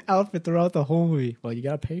same outfit throughout the whole movie? Well, you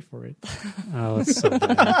gotta pay for it. Oh, it's so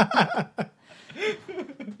bad. I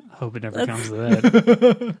hope it never comes to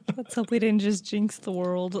that. Let's hope we didn't just jinx the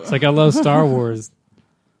world. It's like I love Star Wars.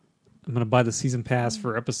 I'm gonna buy the season pass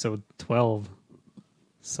for episode 12,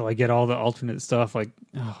 so I get all the alternate stuff. Like,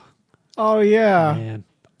 oh Oh yeah. man,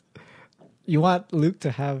 You want Luke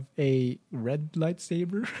to have a red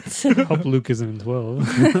lightsaber? I hope Luke isn't in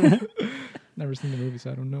 12. Never seen the movie,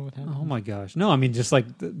 so I don't know what happened. Oh my gosh, no! I mean, just like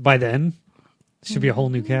by then, should be a whole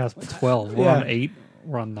new cast. By 12, we're Yeah. on 8.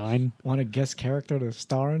 We're on 9. Want a guest character to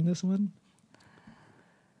star in this one?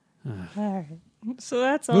 All right. So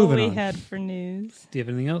that's all Moving we on. had for news. Do you have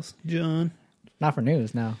anything else, John? Not for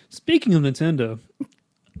news, no. Speaking of Nintendo,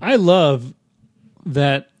 I love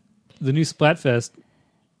that the new Splatfest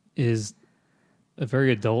is a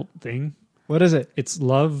very adult thing. What is it? It's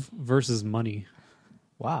love versus money.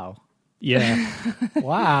 Wow. Yeah,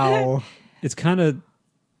 Wow. it's kind of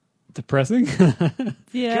depressing.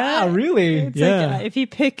 Yeah. God, really? It's Yeah. like, if you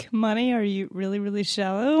pick money, are you really, really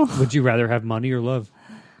shallow? Would you rather have money or love?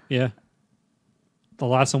 Yeah. The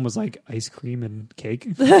last one was like ice cream and cake.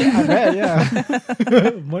 I bet, yeah.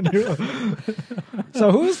 Wonder-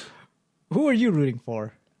 so who are you rooting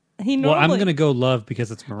for? He Well, normally, I'm going to go love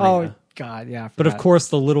because it's Marina. Oh God, yeah. I but of forgot. course,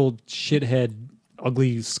 the little shithead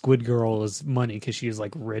ugly squid girl is money because she is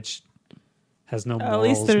like rich, has no morals, At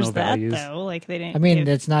least there's no that values. though. Like they didn't. I mean, give-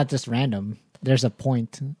 it's not just random. There's a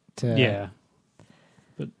point to. Yeah,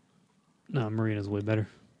 but no, Marina's way better.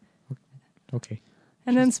 Okay.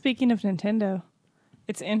 And then speaking of Nintendo,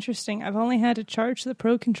 it's interesting. I've only had to charge the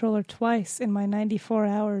Pro Controller twice in my 94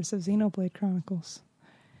 hours of Xenoblade Chronicles.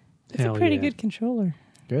 It's Hell a pretty yeah. good controller.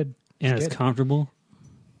 Good. And it's good. comfortable.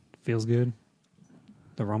 Feels good.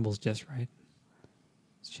 The rumble's just right.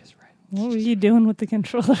 It's just right. What were you doing with the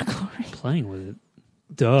controller, Corey? Playing with it.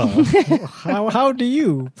 Duh. How do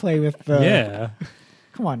you play with the? Yeah.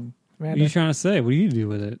 Come on, What are Amanda. you trying to say? What do you do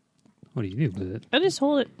with it? What do you do with it, I just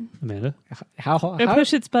hold it. Amanda? How? I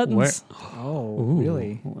push its buttons. Where? Oh, Ooh.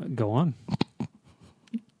 really? Go on.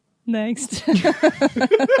 Next.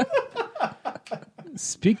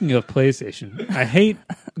 Speaking of PlayStation, I hate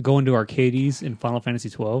going to arcades in Final Fantasy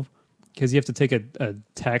 12 because you have to take a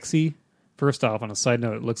taxi. First off, on a side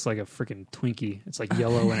note, it looks like a freaking Twinkie. It's like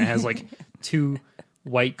yellow and it has like two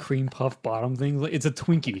white cream puff bottom things. It's a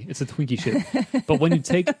Twinkie. It's a Twinkie shit. But when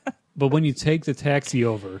you take the taxi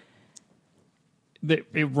over, it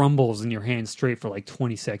rumbles in your hand straight for like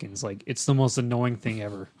 20 seconds. Like it's the most annoying thing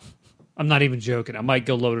ever. I'm not even joking. I might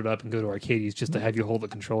go load it up and go to arcades just to have you hold the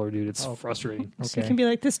controller, dude. It's frustrating. So you Okay. can be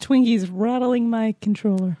like, this Twinkie's rattling my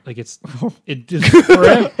controller. Like it just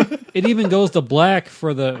forever. It even goes to black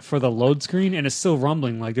for the load screen, and it's still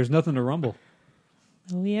rumbling. Like there's nothing to rumble.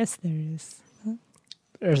 Oh, yes, there is.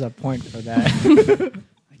 There's a point for that.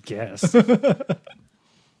 I guess.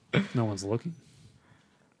 No one's looking.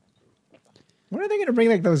 When are they going to bring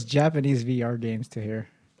like those Japanese VR games to here?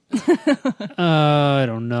 I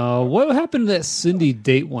don't know. What happened to that Cindy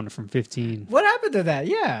date one from 15? What happened to that?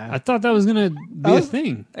 Yeah, I thought that was gonna be a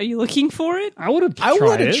thing. Are you looking for it? I would have I tried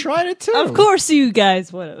would have it. tried it too. Of course you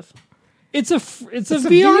guys would have. It's a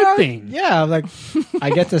VR thing. Yeah, like I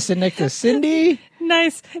get to sit next to Cindy.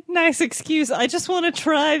 Nice excuse. I just want to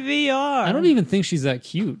try VR. I don't even think she's that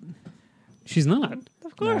cute. She's not.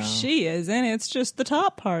 Of course No. she is, and it's just the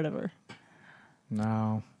top part of her.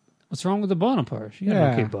 No, What's wrong with the bottom part? She got Yeah.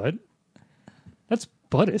 an okay butt. That's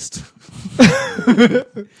buttist.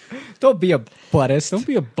 don't be a buttist. Don't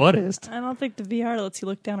be a buttist. I don't think the VR lets you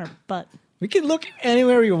look down her butt. We can look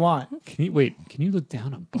anywhere you want. Can you look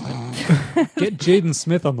down a butt? Get Jaden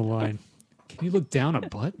Smith on the line. Can you look down a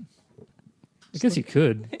butt? I guess you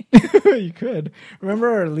could. You could.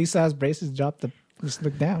 Remember Lisa's braces dropped the just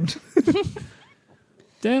look down.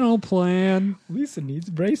 Dental plan. Lisa needs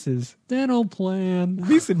braces. Dental plan.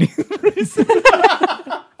 Lisa needs braces.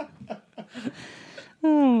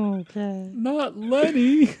 Oh, okay. Not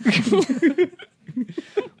Lenny.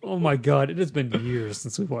 Oh my god, it has been years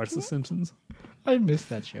since we watched The Simpsons. I missed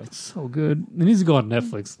that show. So good. It needs to go on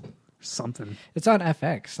Netflix or something. It's on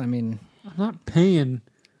FX. I mean, I'm not paying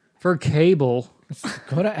for cable.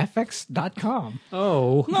 go to fx.com.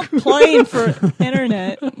 Oh, I'm not playing for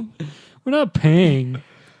internet. we're not paying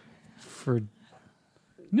for. You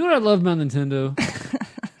know what I love about Nintendo?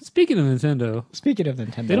 Speaking of Nintendo, Speaking of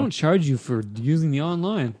Nintendo, they don't charge you for using the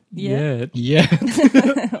online Yeah. yet.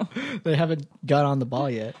 Yeah, they haven't got on the ball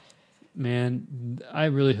yet. Man, I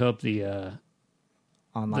really hope the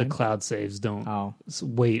Online. cloud saves don't Oh,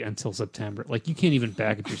 wait until September. Like you can't even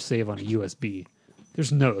back up your save on a USB.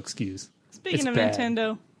 There's no excuse. Speaking It's of bad.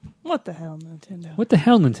 Nintendo, what the hell, Nintendo? What the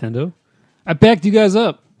hell, Nintendo? I backed you guys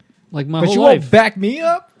up like my but whole you life. won't back me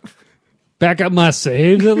up. Back up my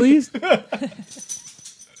saves at least.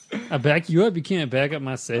 I back you up. You can't back up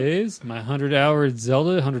my saves. My 100-hour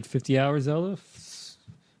Zelda, 150-hour Zelda.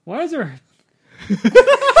 Why is there?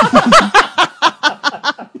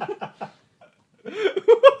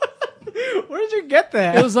 Where did you get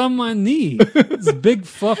that? It was on my knee. This big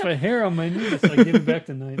fluff of hair on my knee. So I gave it back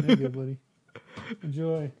to Knight. There you go, buddy.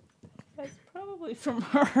 Enjoy. That's probably from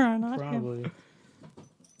her, not him. Probably.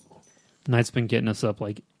 Knight's been getting us up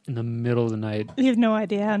like in the middle of the night. You have no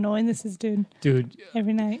idea how annoying this is, dude. Dude,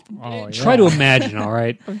 Every night. Oh, try to imagine, all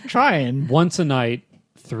right? I'm trying. Once a night,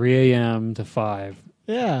 3 a.m. to 5.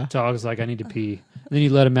 Yeah. Dog's like, I need to pee. And then you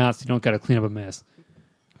let him out so you don't got to clean up a mess.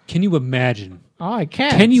 Can you imagine? Oh, I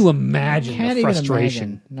can't. Can you imagine Can't the even frustration?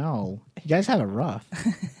 imagine. No, you guys have it rough.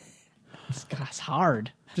 It's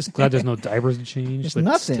hard. Just glad there's no diapers to change. There's But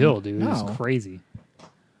nothing. still, dude, No. it's crazy.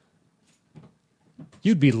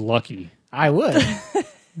 You'd be lucky. I would.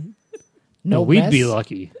 No, we'd mess. be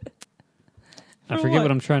lucky. I For forget what?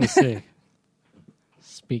 what I'm trying to say.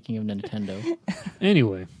 Speaking of Nintendo,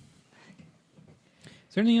 Anyway.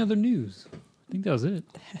 Is there any other news? I think that was it.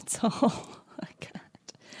 That's all I got.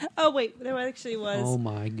 Oh, wait. There actually was. Oh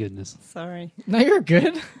my goodness. Sorry. no, you're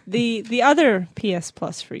good. The other PS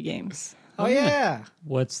Plus free games. Oh, yeah.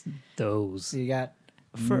 What's those? So you got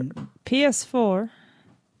For PS4,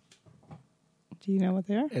 do you know what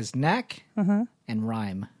they are? is Knack and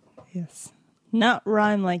Rhyme, Yes. Not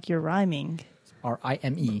rhyme like you're rhyming.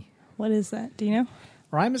 RIME. What is that? Do you know?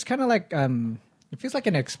 Rhyme is kind of like it feels like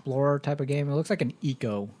an explorer type of game. It looks like an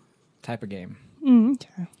eco type of game.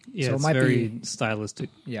 Okay. Yeah, So it it's might very be- stylistic.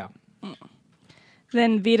 Yeah.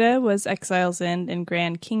 Then Vita was Exile's End and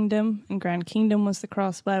Grand Kingdom. And Grand Kingdom was the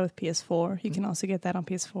cross-buy with PS4. You can also get that on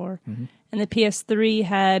PS4. And the PS3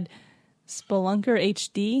 had Spelunker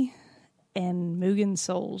HD and Mugen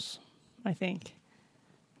Souls, I think.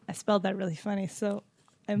 I spelled that really funny, so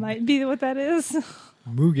it might be what that is.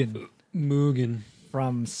 Mugen Mugen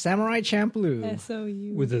from Samurai Champloo.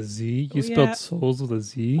 S-O-U. with a Z. You Yeah. spelled souls with a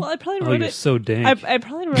Z. Well, I probably Oh, wrote you're it. so dank. I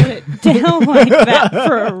probably wrote it down like that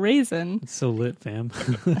for a reason. It's so lit, fam.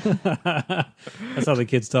 That's how the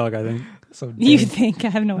kids talk, I think. So You dang. think? I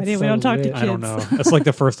have no That's idea. We so don't talk to lit. kids. I don't know. That's like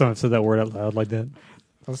the first time I've said that word out loud like that.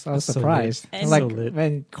 I was That's so surprised. lit. Like, So lit.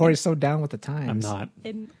 man, Corey's so down with the times. I'm not.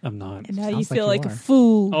 And, I'm not. and now you Sounds like feel you like a are.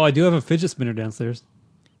 fool. Oh, I do have a fidget spinner downstairs.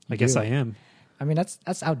 I guess do. I am. I mean, that's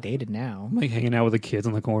outdated now. I'm like hanging out with the kids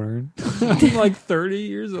on the corner. I'm like 30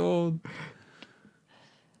 years old.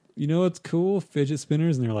 You know what's cool? Fidget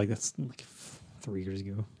spinners. And they're like, that's like 3 years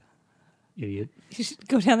ago. Idiot. You should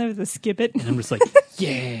go down there with a skip it. And I'm just like,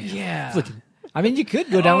 yeah. Yeah. Look, I mean, you could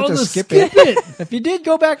go down with the skip, Skip it. If you did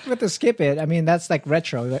go back with the skip it, I mean, that's like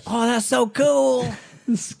retro. You're like, oh, that's so cool.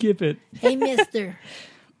 skip it. Hey, mister.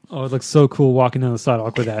 Oh, it looks so cool walking down the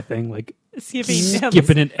sidewalk with that thing. Like,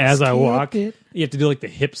 Skipping it as I Skip walk. it. You have to do like the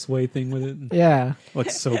hip sway thing with it. Yeah.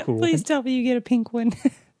 Looks so cool. Please tell me you get a pink one.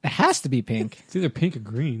 It has to be pink. It's either pink or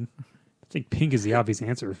green. I think pink is the obvious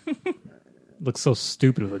answer. Looks so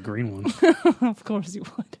stupid with a green one. Of course you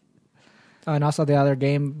would. And also the other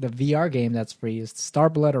game, the VR game that's free is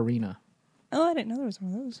Starblood Arena. Oh, I didn't know there was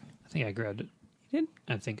one of those. I think I grabbed it. You did?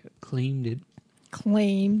 I think I claimed it.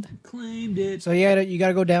 Claimed. Claimed it. So you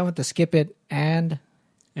gotta go down with the skip it and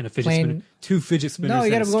And a fidget Plain- spinner. 2 fidget spinners. no, you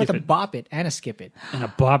and gotta a go with skip a it. bop it and a skip it. And a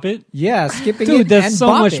bop it. Yeah, skipping Dude, it that's and so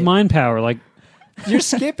bop much it. mind power. Like, You're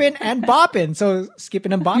skipping and bopping. So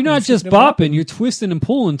skipping and bopping. you're not just skipping and bopping, you're twisting and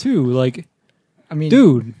pulling too. Like, I mean,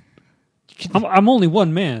 dude, I'm only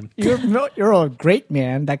one man. you're a great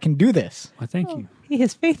man that can do this. Why, thank you. He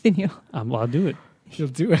has faith in you. I'll do it. You'll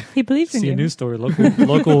do it. He believes in See you. a news story.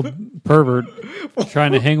 Local pervert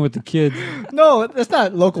trying to hang with the kids. No, that's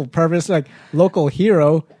not local purpose. Like local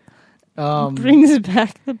hero. Brings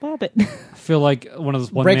back the bobbit. I feel like one of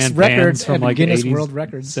those one Breaks man records bands from and like Guinness 80s, World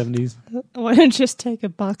Records. 70s. Why don't you just take a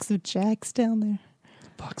box of Jacks down there?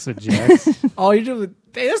 Box of Jacks. Oh, you do.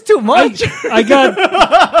 Hey, that's too much. I got.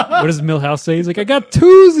 What does Millhouse say? He's like, I got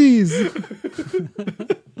twosies,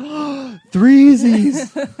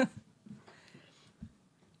 threesies.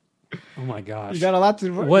 Oh my gosh! You got a lot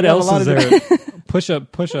to. What you have a else lot is to there? do.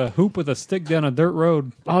 push a hoop with a stick down a dirt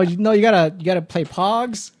road. Oh, you know you gotta play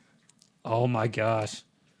Pogs. Oh my gosh!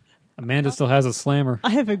 Amanda still has a slammer.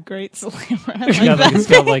 I have a great slammer. I It's like got, that. it's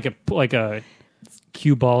got like a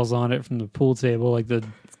cue balls on it from the pool table, like the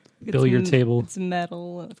billiard table. It's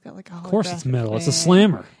metal. And it's got like a Of course, it's holographic metal. It's a thing.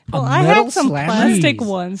 slammer. Well, A I metal had some slammer? plastic Jeez.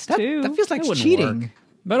 ones That, too. that feels like That wouldn't cheating. work.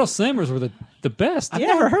 Metal slammers were the best. I've Yeah.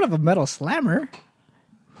 never heard of a metal slammer.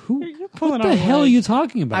 Who? You're pulling What the our hell are leg. you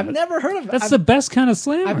talking about? I've never heard of. That's I've, the best kind of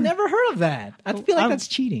slammer. I've never heard of that. I feel like I've- that's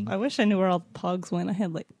cheating. I wish I knew where all the Pogs went. I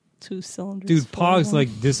had like 2 cylinders. Dude, full of Pogs them.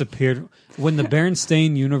 like disappeared when the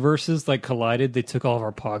Berenstain universes like collided. They took all of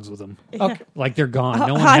our Pogs with them. Yeah. Okay. Like they're gone.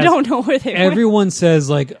 No one I has- don't know where they went. Everyone says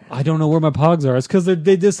like, I don't know where my Pogs are. It's because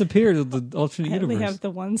they disappeared in the alternate We universe. have the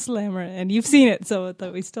one slammer, and you've seen it, so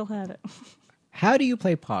that we still had it. How do you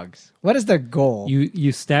play Pogs? What is the goal?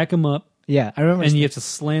 You stack them up, yeah, I remember. and you have to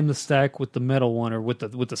slam the stack with the metal one or with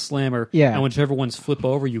the slammer. Yeah. And whichever ones flip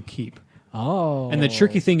over, you keep. oh, And the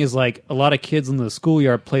tricky thing is like a lot of kids in the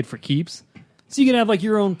schoolyard played for keeps. So you can have like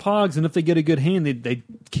your own Pogs, and if they get a good hand, they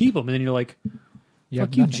keep them, and then you're like, have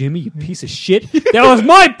 "Fuck you, nothing. Jimmy, you piece of shit! That was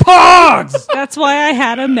my Pogs." That's why I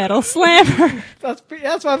had a metal slammer. That's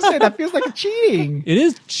what I'm saying. That feels like cheating. It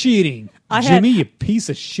is cheating, I Jimmy, had- you piece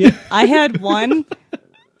of shit. I had one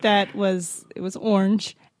that was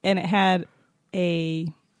orange, and it had a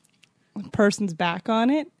person's back on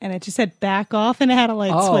it, and it just said "back off," and it had a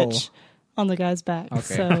light Oh. switch on the guy's back. Okay.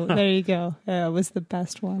 So there you go. It was the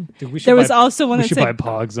best one. Dude, we should There was buy- also one we that should buy said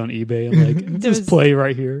Pogs on eBay and like There just was- play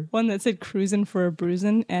right here. one that said "cruising for a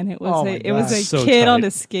bruising," and it was Oh my it was God. a So kid on tight. a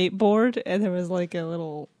skateboard, and there was like a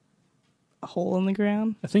little hole in the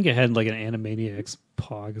ground. I think it had like an Animaniacs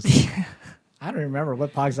Pogs. I don't remember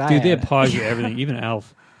what Pogs I Dude, they had. had Pogs for everything, even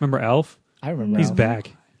Alf. Remember Alf? I remember. He's Alf.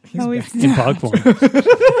 back. No, he's in not. pog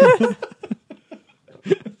form.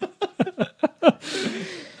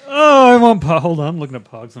 Oh, I want pog. Hold on, I'm looking at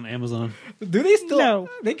pogs on Amazon. Do they still? No.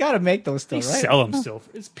 They gotta make those still, They right? sell them still.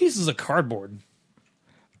 It's pieces of cardboard.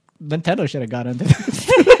 Nintendo should have got into this.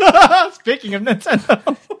 Speaking of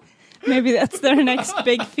Nintendo. Maybe that's their next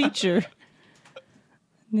big feature.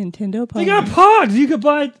 Nintendo Pog. They got pogs. You could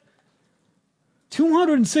buy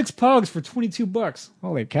 206 pogs for $22.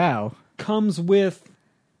 Holy cow. Comes with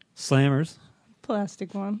slammers.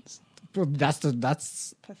 Plastic ones. Well, that's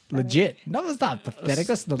Pathetic. legit. No, it's not pathetic.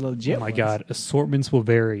 That's the legit. Oh my ones. god, assortments will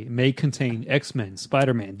vary. May contain X-Men,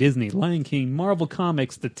 Spider-Man, Disney, Lion King, Marvel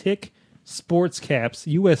Comics, The Tick, Sports Caps,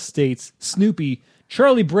 U.S. States, Snoopy,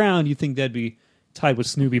 Charlie Brown. You think that'd be tied with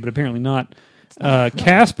Snoopy, but apparently not.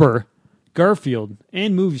 Casper, Garfield,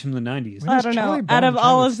 and movies from the 90s. I don't know. Charlie Brown Out of tied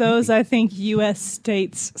all with of those, I think U.S.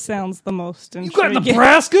 states sounds the most You got intriguing.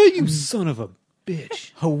 Nebraska? You son of a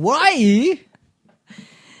bitch. Hawaii?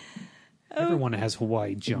 Everyone has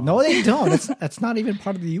Hawaii, John. No, they don't. That's not even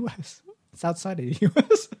part of the U.S. It's outside of the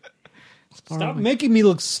U.S. Stop making me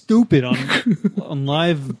look stupid on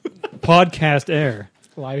live podcast air.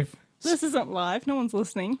 Life. This isn't live. No one's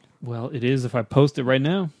listening. Well, it is if I post it right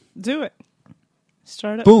now. Do it.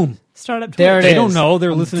 Start up. Boom. Start up. There it Twitch. They is. don't know.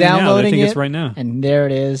 They're I'm listening now. They downloading think it, it's right now. And there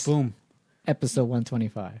it is. Boom. Episode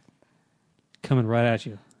 125. Coming right at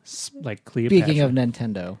you. Like Cleopatra. Speaking of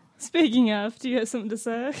Nintendo. Speaking of, do you have something to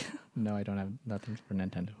say? No, I don't have nothing for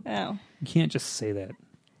Nintendo. Oh, You can't just say that.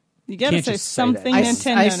 you gotta Can't say just say that. something I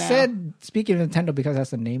Nintendo I now. said, speaking of Nintendo, because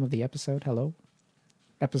that's the name of the episode. Hello?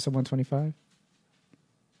 Episode 125.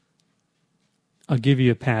 I'll give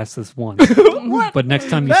you a pass this one. But next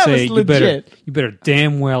time you That say was it, legit. you better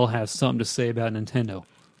damn well have something to say about Nintendo.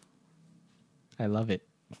 I love it.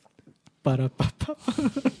 Ba-da-ba-ba.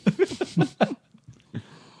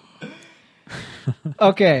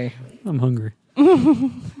 Okay. I'm hungry.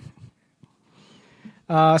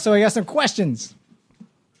 So I got some questions.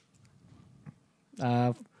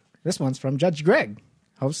 This one's from Judge Greg,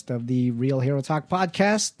 host of the Real Hero Talk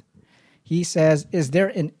podcast. He says, is there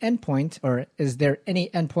an endpoint or is there any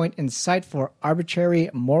endpoint in sight for arbitrary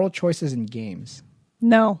moral choices in games?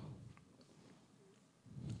 No.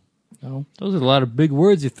 No. Those are a lot of big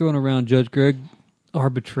words you're throwing around, Judge Greg.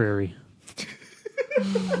 Arbitrary.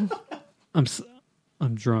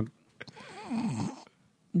 I'm drunk.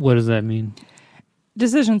 What does that mean?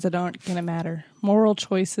 Decisions that aren't going to matter. Moral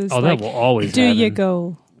choices. Oh, like, that will always do you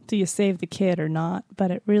happen. do you save the kid or not?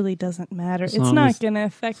 But it really doesn't matter. As It's long not as- going to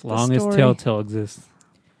affect As the long story. as Telltale exists,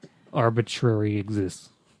 arbitrary exists.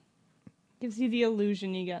 Gives you the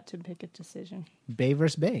illusion you got to pick a decision. Bay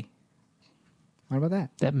versus Bay. What about that?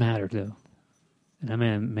 That mattered, though. And that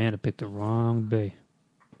man picked the wrong bay.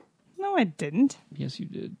 No, I didn't. Yes, you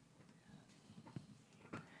did.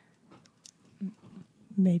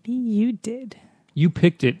 Maybe you did. You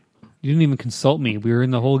picked it. You didn't even consult me. We were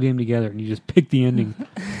in the whole game together, and you just picked the ending.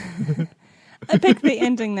 I picked the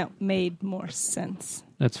ending that made more sense.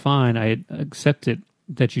 That's fine. I accept it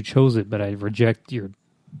that you chose it, but I reject your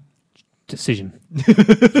decision.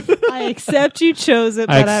 I accept you chose it,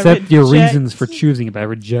 I but accept your reject- reasons for choosing it, but I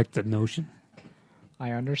reject the notion.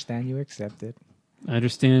 I understand you accept it. I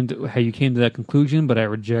understand how you came to that conclusion, but I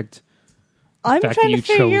reject. I'm fact trying that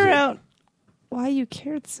to you chose figure it. out why you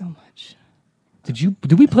cared so much.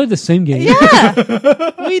 Did we play the same game?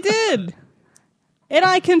 Yeah, we did. And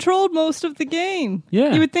I controlled most of the game.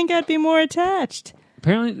 Yeah. You would think I'd be more attached.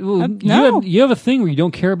 Apparently, well, no. you have a thing where you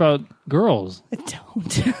don't care about girls. I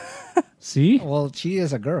don't. See? Well, she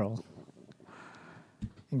is a girl.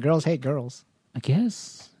 And girls hate girls. I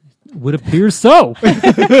guess. It would appear so.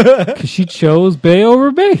 Because she chose Bay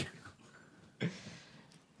over Bay.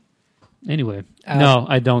 Anyway. No,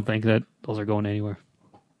 I don't think that those are going anywhere.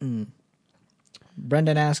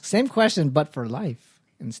 Brendan asks, same question, but for life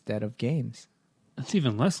instead of games. That's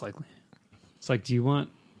even less likely. It's like, do you want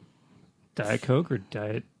Diet Coke or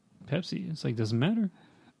Diet Pepsi? It's like, doesn't matter.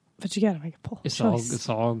 But you got to make a poll. It's choice.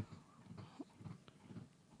 all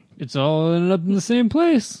ended up in the same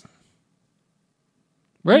place.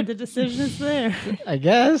 Right? The decision is there. I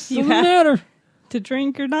guess. You Doesn't have matter. to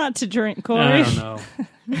drink or not to drink, Corey. I don't know.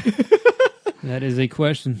 That is a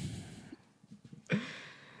question. Well,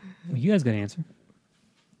 you guys got to answer.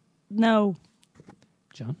 No.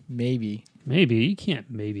 John? Maybe. Maybe. You can't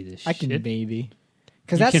maybe this I shit. can maybe.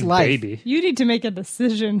 Because You that's can life. Baby. You need to make a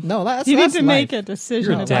decision. No, that's you need that's to make a life.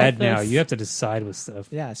 decision. You're a about dad now. this. You have to decide with stuff.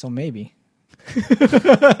 Yeah, so maybe.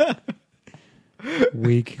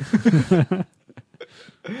 Weak.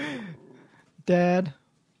 Dad.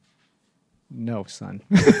 No, son.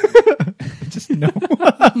 Just no.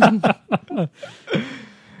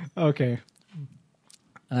 Okay.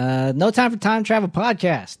 No Time for Time Travel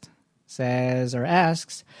podcast says or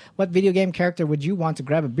asks, what video game character would you want to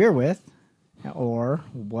grab a beer with? Or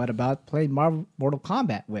what about play Mortal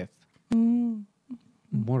Kombat with?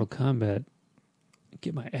 Mortal Kombat.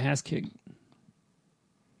 Get my ass kicked.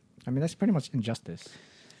 I mean, that's pretty much Injustice.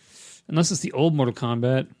 Unless it's the old Mortal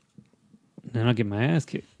Kombat, then I'll get my ass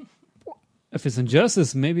kicked. If it's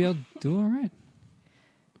Injustice, maybe I'll do all right.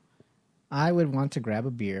 I would want to grab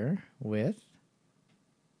a beer with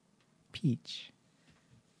Peach.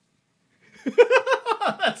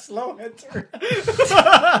 That's slow enter.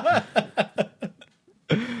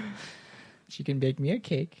 She can bake me a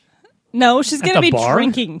cake. No, she's going to the be bar?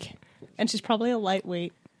 drinking. And she's probably a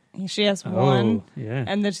lightweight. She has one. Yeah.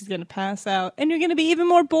 And then she's going to pass out. And you're going to be even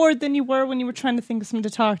more bored than you were when you were trying to think of something to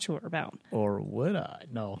talk to her about. Or would I?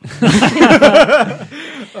 No.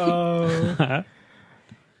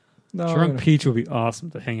 No. Drunk Peach would be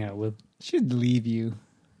awesome to hang out with. She'd leave you.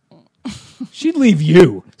 She'd leave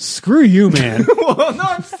you. Screw you, man. Well, no,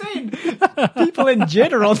 I'm saying people in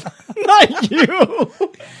general, not you.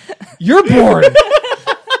 You're bored.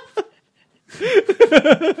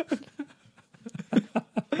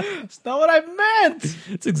 That's not what I meant.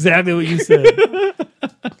 It's exactly what you said.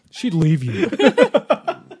 She'd leave you.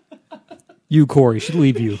 You, Corey, she'd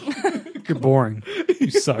leave you. You're boring. You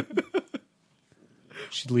suck.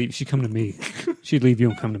 She'd leave. She'd come to me. She'd leave you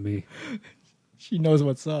and come to me. She knows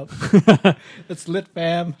what's up. It's lit,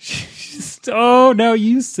 fam. Oh, now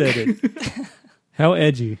you said it. How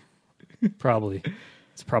edgy. Probably.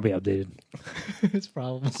 It's probably outdated. It's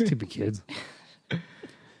probably. Stupid kids.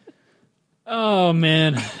 Oh,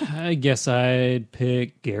 man. I guess I'd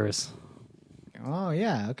pick Garrus. Oh,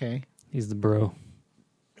 yeah, okay. He's the bro.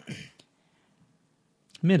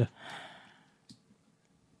 Mida.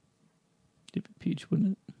 You'd pick Peach,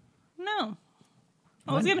 wouldn't it? No.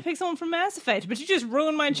 I was going to pick someone from Mass Effect, but you just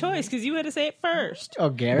ruined my choice because you had to say it first. Oh,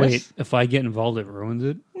 Garrus? Wait, if I get involved, it ruins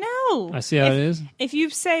it? No. I see how it is. If you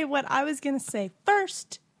say what I was going to say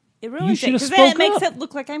first, it You ruins it. should have Because then it spoke makes up. it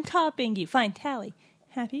look like I'm copying you. Fine, Tally.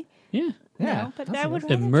 Happy? Yeah. Yeah. No, but that's I it. would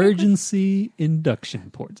rather Emergency induction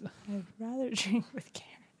porta. I'd rather drink with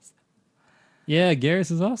Garrus. Yeah,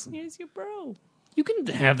 Garrus is awesome. Here's your bro. You can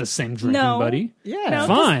have the same drinking No. buddy. Yeah. No, 'cause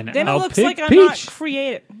Fine, Then I'll it looks pick like I'm not Peach.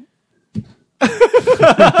 creative.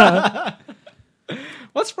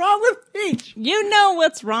 What's wrong with Peach? You know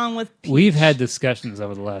what's wrong with Peach. We've had discussions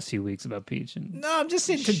over the last few weeks about Peach. And No, I'm just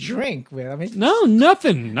saying to drink with. I mean, no,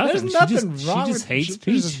 nothing. there's She nothing just, wrong She with just hates We're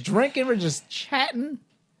Peach. just drinking. We're just chatting.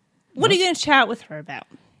 What are you going to chat with her about?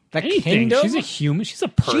 The Anything. kingdom. She's a human. She's a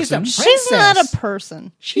person. She's a She's not princess. a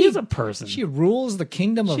person. She is a person. She rules the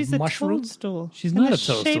kingdom of She's a mushrooms. toadstool. She's in not the a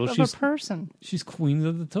toadstool. shape of She's- a person. She's queen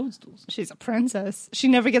of the toadstools. She's a princess. She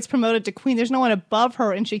never gets promoted to queen. There's no one above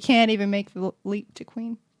her, and she can't even make the leap to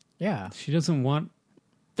queen. Yeah. She doesn't want.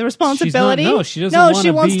 The responsibility? no, she doesn't No, wanna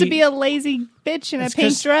she wants to be- be a lazy bitch in a It's pink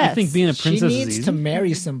 'cause dress. I think being a She princess is needs easy. to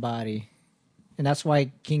marry somebody, and that's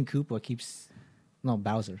why King Koopa keeps. No,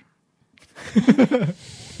 Bowser.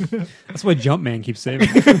 That's why Jumpman keeps saving.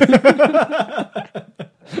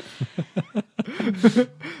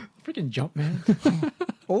 Freaking Jumpman.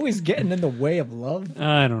 Always getting in the way of love.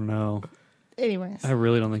 I don't know. Anyways. I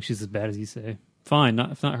really don't think she's as bad as you say. Fine,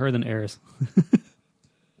 if not her, then Eris.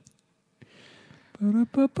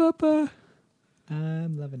 Ba-da-ba-ba-ba.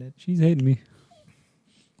 I'm loving it. She's hating me.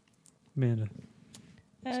 Amanda.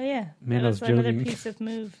 Oh, yeah. Man, that I was was another joking. piece of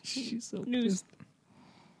move. She's so News.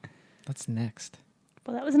 What's next?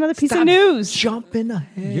 Well, that was another piece Stop of news. Jumping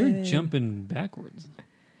ahead. You're jumping backwards,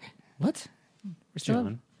 What? We're still.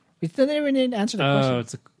 John. We still never need to answer the Oh, question.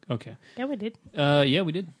 it's okay. Yeah, we did. Yeah,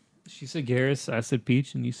 we did. She said Garrus, I said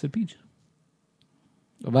Peach, and you said Peach.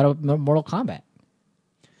 What about Mortal Kombat?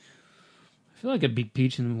 I feel like I beat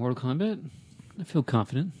Peach in Mortal Kombat. I feel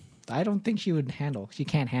confident. I don't think she would handle. She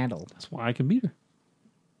can't handle. That's why I can beat her.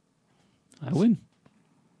 I win.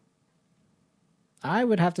 I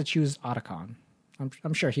would have to choose Otacon.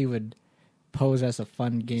 I'm sure he would pose as a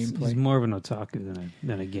fun He's gameplay. more of an otaku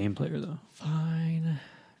than a game player, though. Fine.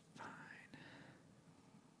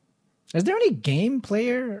 Is there any game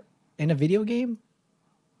player in a video game?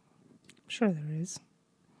 Sure there is.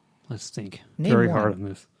 Let's think Name very one. hard on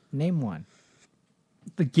this. Name one.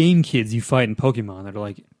 The game kids you fight in Pokemon that are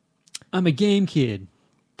like, I'm a game kid.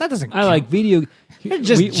 That doesn't. I count. like video. They're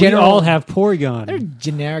just we general- all have Porygon. They're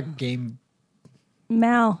generic game.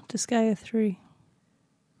 Mal, Disgaea 3.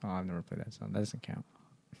 Oh, I've never played that song. That doesn't count.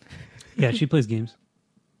 Yeah, she plays games.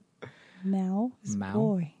 Mal is Mal?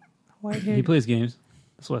 boy. He White-haired. plays games.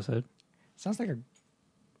 That's what I said. Sounds like a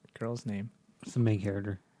girl's name. It's the main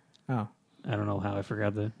character. Oh, I don't know how I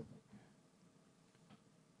forgot that.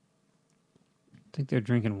 think they're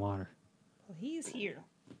drinking water. Well, he's here.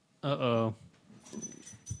 Uh-oh.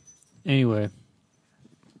 Anyway.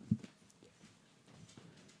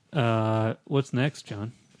 What's next,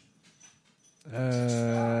 John?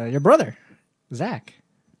 Your brother, Zach.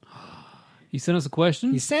 You sent us a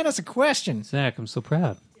question? He sent us a question. Zach, I'm so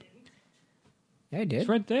proud. Yeah, he did. It's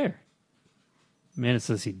right there. Man, it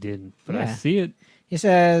says he didn't, but I Yeah. see it. He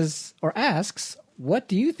says, or asks, what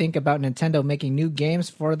do you think about Nintendo making new games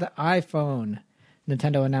for the iPhone?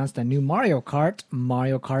 Nintendo announced a new Mario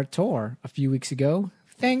Kart Tour, a few weeks ago.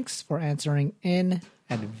 Thanks for answering in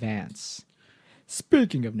advance.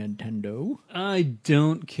 Speaking of Nintendo. I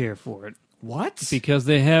don't care for it. What? Because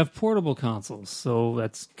they have portable consoles, so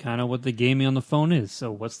that's kind of what the gaming on the phone is.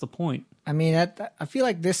 So what's the point? I mean, I feel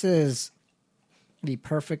like this is the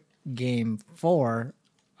perfect game for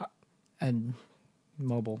a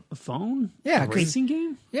mobile. A phone? Yeah, A 'cause- racing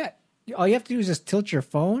game? Yeah, all you have to do is just tilt your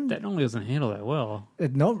phone. That normally doesn't handle that well.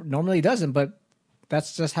 It normally doesn't, but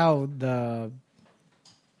that's just how the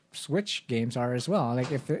Switch games are as well.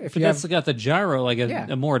 Like if But you that's have, got the gyro, like Yeah.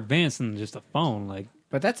 a more advanced than just a phone. Like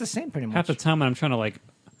but that's the same pretty much. half the time when I'm trying to like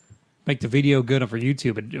make the video good for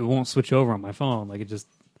YouTube, it won't switch over on my phone. Like it just,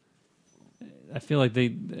 I feel like I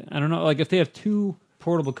don't know. Like if they have two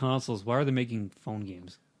portable consoles, why are they making phone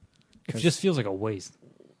games? It 'Cause- just feels like a waste.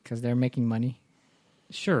 Because they're making money.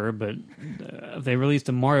 Sure, but if they released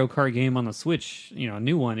a Mario Kart game on the Switch, a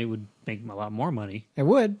new one, it would make a lot more money. It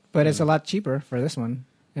would, but it's a lot cheaper for this one.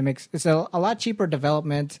 It's a lot cheaper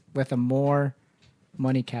development with a more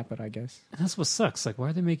money cap, I guess. And that's what sucks. Like, why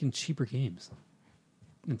are they making cheaper games?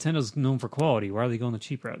 Nintendo's known for quality. Why are they going the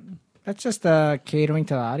cheap route? That's just catering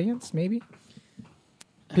to the audience, maybe.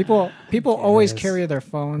 People always guess. carry their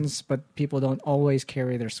phones, but people don't always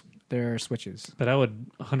carry their Switches. But I would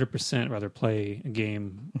 100% rather play a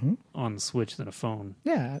game Mm-hmm. on the Switch than a phone.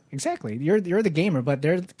 Yeah, exactly. You're the gamer, but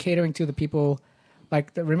they're catering to the people.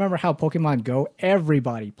 Like, remember how Pokemon Go?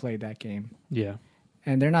 Everybody played that game, Yeah.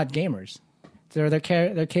 and they're not gamers.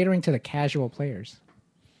 They're catering to the casual players.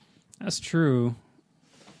 That's true.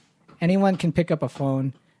 Anyone can pick up a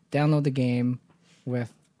phone, download the game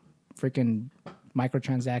with freaking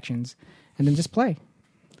microtransactions, and then just play.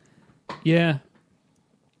 Yeah.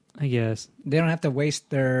 I guess. They don't have to waste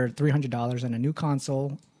their $300 on a new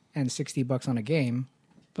console and $60 on a game.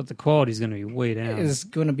 But the quality's going to be way down. Is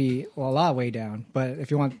going to be a lot way down. But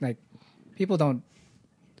if you want, like, people don't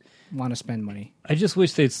want to spend money. I just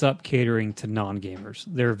wish they'd stop catering to non-gamers.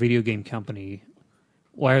 They're a video game company.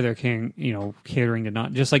 Why are they catering to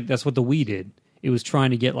not? Just like that's what the Wii did. It was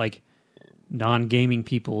trying to get like non-gaming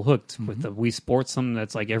people hooked with the Wii Sports, something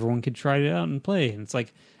that's like everyone could try it out and play. And it's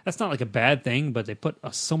like that's not like a bad thing, but they put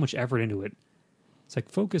so much effort into it. It's like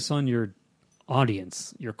focus on your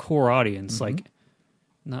audience, your core audience. Like,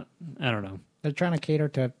 not I don't know. They're trying to cater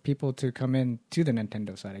to people to come in to the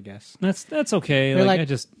Nintendo side, I guess. That's okay. They're Like, like- I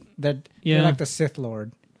just They're Yeah. like the Sith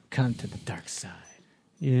Lord. Come to the dark side.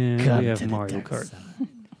 we Come have to the Mario dark Kart. side.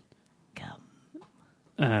 Come.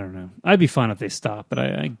 I don't know. I'd be fine if they stopped, but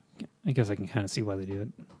I guess I can kind of see why they do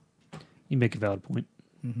it. You make a valid point.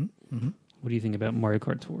 Mm-hmm. What do you think about Mario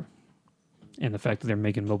Kart Tour and the fact that they're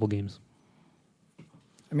making mobile games?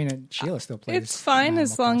 I mean, Sheila still plays. It's fine Animal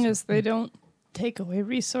as long Crossing. as they don't take away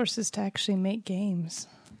resources to actually make games.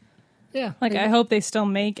 Yeah. Like, they- I hope they still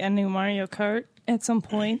make a new Mario Kart at some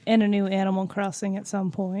point and a new Animal Crossing at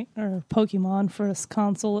some point, or Pokemon for this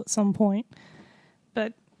console at some point.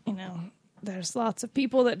 But, there's lots of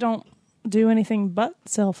people that don't do anything but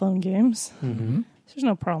cell phone games. Mhm. There's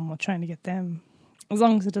no problem with trying to get them, as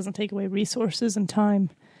long as it doesn't take away resources and time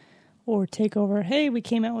or take over, hey, we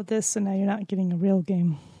came out with this and now you're not getting a real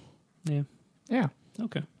game. Yeah. Yeah.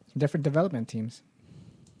 Okay. Different development teams.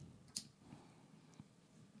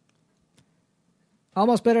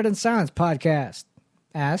 Almost Better Than Science podcast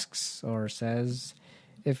asks or says,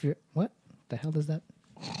 if you what the hell is that?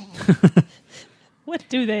 What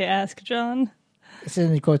do they ask, John? It's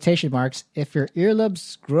in quotation marks. If your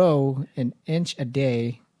earlobes grow an inch a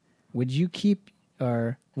day, would you keep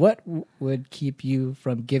or what would keep you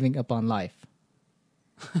from giving up on life?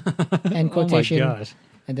 End quotation. Oh my gosh.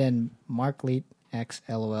 And then Mark Leet X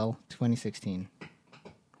LOL 2016.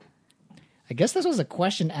 I guess this was a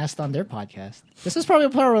question asked on their podcast. This is probably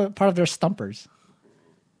part of their stumpers.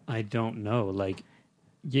 I don't know. Like,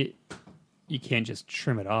 you can't just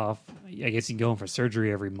trim it off. I guess you go in for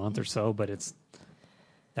surgery every month or so, but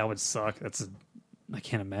that would suck. I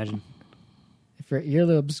can't imagine. If your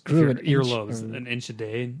earlobes If grew your an inch, earlobes or- an inch a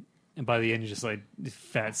day, and by the end you're just like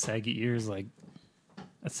fat, saggy ears. Like,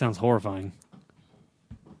 that sounds horrifying.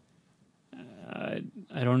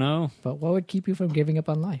 I don't know. but what would keep you from giving up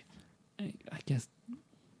on life? I Guess.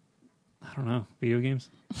 I don't know. Video games?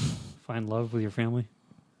 Find love with your family?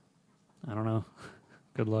 I don't know.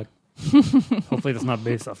 Good luck. Hopefully that's not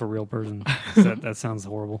based off a real person. That sounds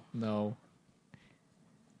horrible. No.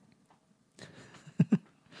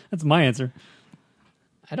 That's my answer.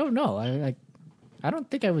 I don't know. I don't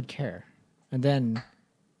think I would care. And then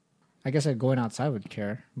I guess going outside would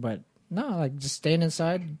care, but no, like just staying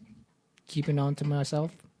inside, keeping on to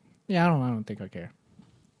myself. Yeah, I don't think I care.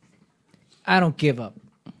 I don't give up.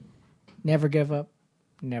 Never give up.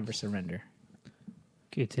 Never surrender.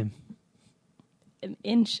 Okay, Tim. An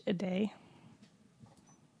inch a day.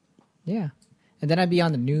 Yeah. And then I'd be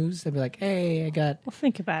on the news. I'd be like, hey, I got Well,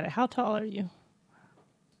 think about it. How tall are you?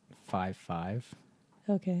 5'5".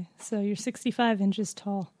 Okay, so you're 65 inches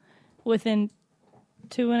tall. Within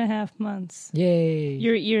 2.5 months, Yay.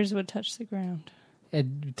 your ears would touch the ground.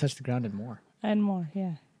 It'd touch the ground and more. And more,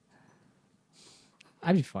 yeah.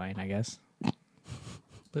 I'd be fine, I guess.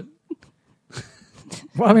 But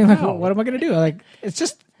Well, I mean, like, How? what am I going to do? Like, it's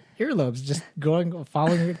just earlobes just going,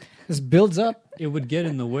 following it. This builds up. it would get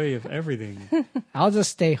in the way of everything. I'll just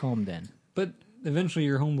stay home then. But eventually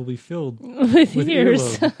your home will be filled With with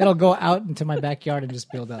ears. earlobes. It'll go out into my backyard and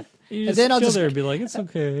just build up. You And just then I'll chill just- there and be like, it's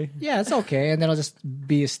okay. Yeah, it's okay. And then I'll just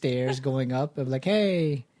be stairs going up. I'm like,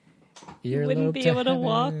 hey, You earlobe wouldn't be able to heaven.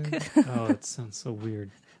 walk. Oh, that sounds so weird.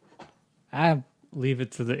 I'm Leave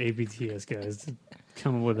it to the ABTS guys to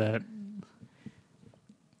come up with that.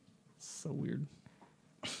 So weird.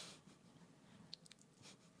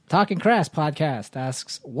 Talking Crass podcast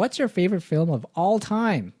asks, what's your favorite film of all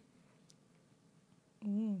time?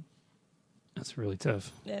 That's really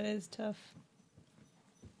tough. That is tough.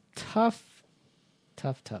 Tough.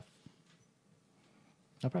 I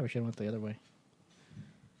probably should have went the other way.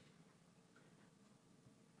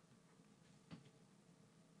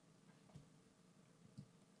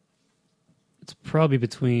 It's probably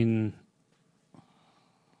between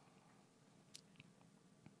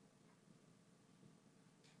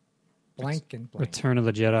Blank and blank. Return of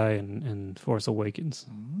the Jedi and Force Awakens.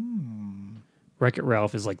 Wreck-It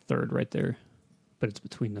Ralph is like third right there, but it's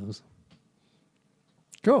between those.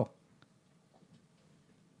 Cool.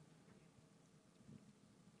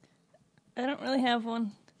 I don't really have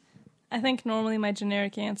one. I think normally my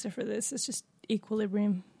generic answer for this is just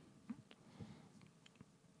Equilibrium.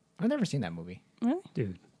 I've never seen that movie. Really?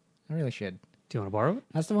 Dude, I really should. do you want to borrow it?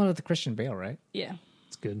 That's the one with the Christian Bale, right? Yeah.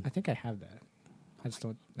 It's good. I think I have that. I just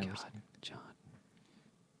don't never seen it. John.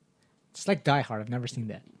 It's like Die Hard. I've never seen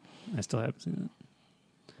that. I still haven't seen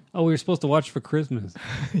that. Oh, we were supposed to watch for Christmas.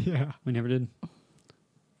 Yeah. We never did.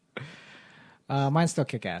 Mine's still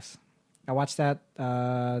kick ass. I watched that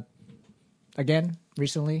again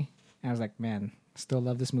recently, and I was like, man, still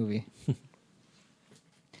love this movie.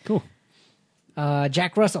 Cool.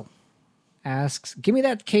 Jack Russell asks, give me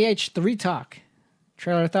that KH3 talk.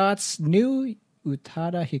 Trailer thoughts, new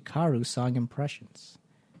Utada Hikaru song impressions,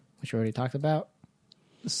 which we already talked about.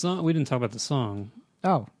 The song, we didn't talk about the song.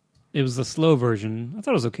 Oh, It was the slow version. I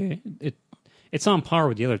thought it was okay. It's on par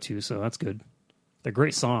with the other two, so that's good. They're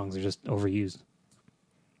great songs. They're just overused.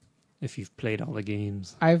 If you've played all the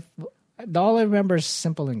games. all I remember is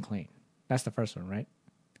Simple and Clean. That's the first one, right?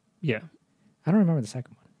 Yeah. I don't remember the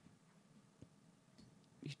second one.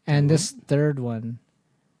 And this third one,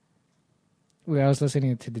 I was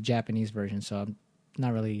listening to the Japanese version, so I'm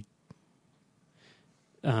not really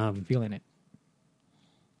feeling it.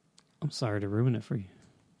 I'm sorry to ruin it for you.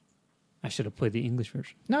 I should have played the English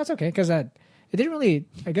version. No, it's okay, because it didn't really,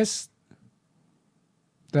 I guess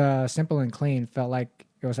the Simple and Clean felt like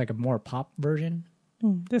it was like a more pop version.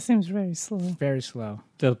 This seems very slow. Very slow.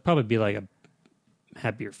 There'll probably be like a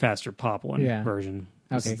happier, faster pop one Yeah. version.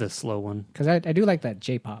 This Okay. is the slow one. Because I do like that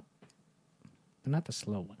J-pop, but not the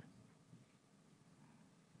slow one.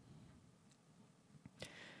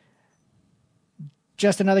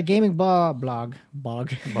 Just another gaming blog.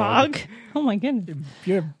 Bog? Oh my goodness.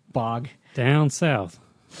 Pure bog. Down south.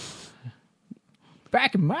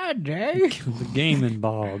 Back in my day. The gaming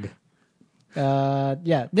bog.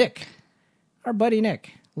 Yeah, Nick. Our buddy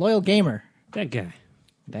Nick. Loyal gamer. That guy.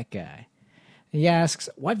 That guy. He asks,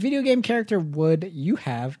 what video game character would you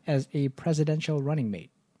have as a presidential running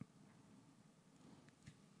mate?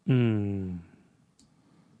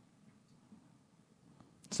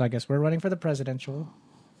 So I guess we're running for the presidential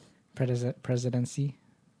presidency.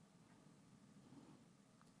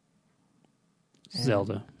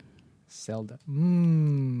 Zelda. Zelda.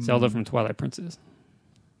 Zelda from Twilight Princess.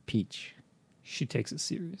 Peach. She takes it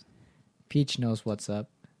serious. Peach knows what's up.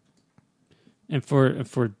 And for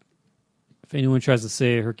if anyone tries to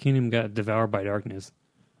say her kingdom got devoured by darkness,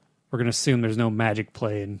 We're going to assume there's no magic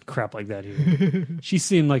play and crap like that here. She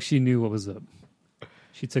seemed like she knew what was up.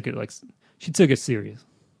 She took it serious.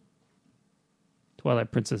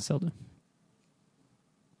 Twilight Princess Zelda.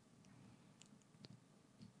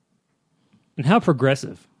 And how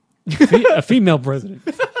progressive. A female president.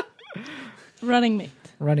 Running mate.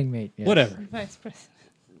 Running mate. Yes. Whatever. Vice president.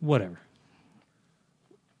 Whatever.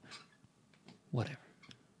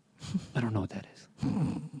 I don't know what that is.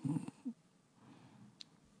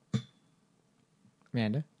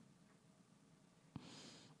 Amanda.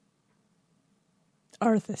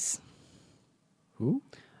 Arthas. Who?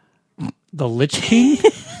 The Lich King?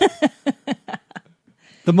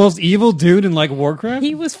 The most evil dude in like Warcraft?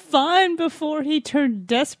 He was fine before he turned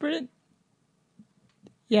desperate.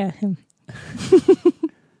 Yeah, him.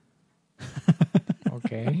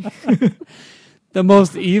 Okay. The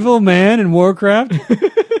most evil man in Warcraft?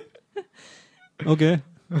 Okay.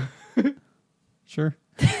 Sure.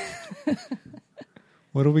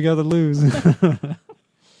 What do we got to lose?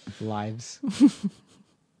 Lives.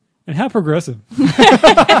 And how progressive.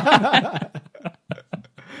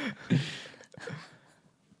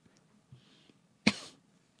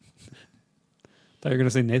 Thought you were going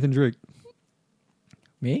to say Nathan Drake.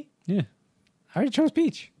 Me? Yeah. I already chose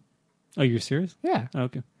Peach. Oh, you're serious? Yeah. Oh,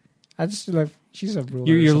 okay. I just like she's a ruler.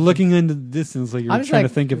 You're or something. looking into the distance like you're I'm trying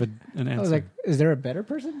just to think of an answer. I was like, is there a better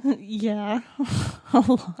person? Yeah, a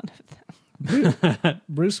lot of them.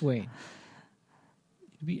 Bruce Wayne.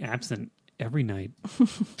 You'd be absent every night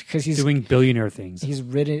Because he's doing billionaire things. he's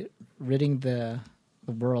ridding the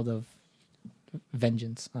world of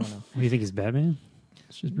vengeance. I don't know. What do you think is Batman?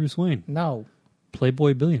 It's just Bruce Wayne. No.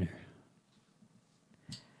 Playboy billionaire.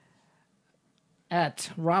 At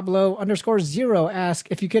Roblo_0 ask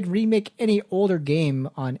if you could remake any older game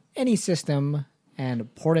on any system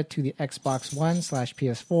and port it to the Xbox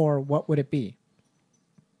One/PS4, what would it be?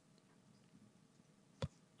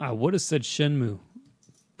 I would have said Shenmue,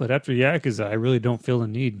 but after Yakuza, I really don't feel the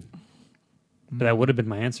need. But that would have been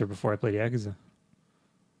my answer before I played Yakuza.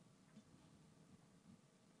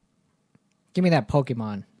 Give me that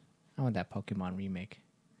Pokemon. I want that Pokemon remake.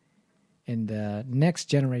 And next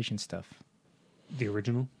generation stuff. The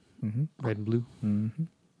original, Mm-hmm. red and blue. Mm-hmm.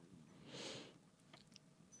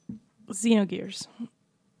 Xenogears.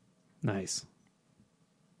 Nice.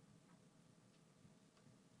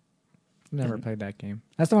 Never played that game.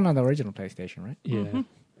 That's the one on the original PlayStation, right? Yeah. Mhm.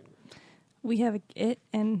 We have it,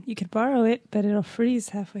 and you could borrow it, but it'll freeze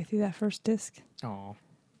halfway through that first disc. Oh.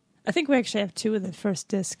 I think we actually have two of the first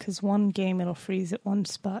disc because one game it'll freeze at one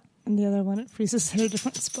spot, and the other one it freezes at a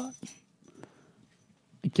different spot.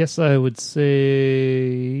 I guess I would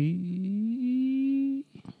say,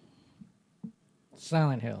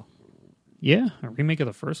 Silent Hill. yeah, a remake of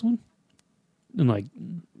the first one. And like,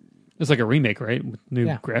 it's like a remake, right? With new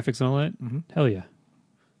Yeah. graphics and all that. Mm-hmm. Hell yeah.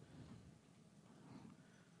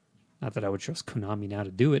 Not that I would trust Konami now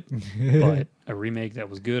to do it, but a remake that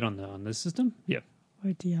was good on this system. Yeah,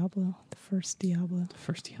 Or Diablo, the first Diablo. the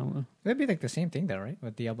first Diablo. That'd be like the same thing, though, right?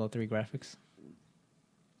 With Diablo 3 graphics.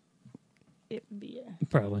 It would be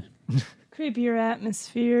Probably. creepier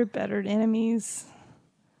atmosphere, better enemies.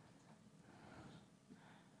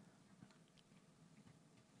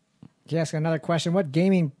 He asked another question. What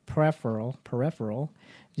gaming peripheral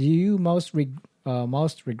do you most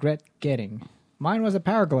regret getting? Mine was a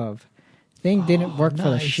Power Glove. Thing didn't work for the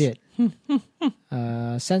nice. shit.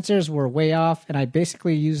 Sensors were way off, and I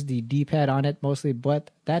basically used the D-pad on it mostly, but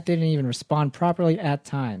that didn't even respond properly at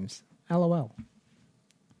times. LOL.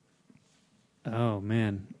 Oh,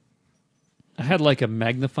 man. I had like a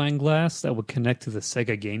magnifying glass that would connect to the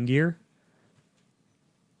Sega Game Gear.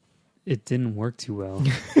 It didn't work too well.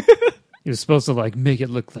 It was supposed to like make it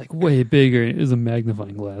look like way bigger. It was a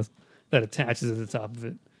magnifying glass that attaches at the top of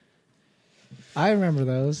it. I remember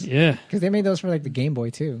those. Yeah. Because they made those for like the Game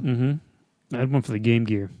Boy, too. Mm-hmm. I had one for the Game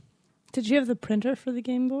Gear. Did you have the printer for the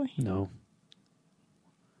Game Boy? No.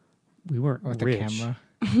 We weren't With rich. the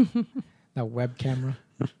camera. The web camera.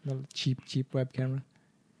 The cheap web camera.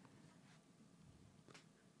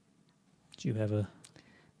 Did you have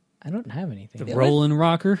I don't have anything. the rolling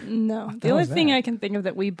rocker? No. the The hell only is thing that? I can think of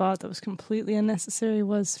that we bought that was completely unnecessary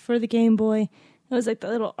was for the Game Boy. It was like the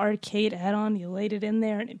little arcade add-on. You laid it in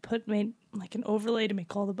there, and it made like an overlay to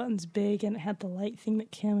make all the buttons big, and it had the light thing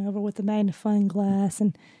that came over with the magnifying glass,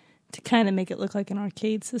 and to kind of make it look like an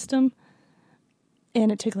arcade system.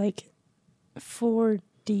 And it took like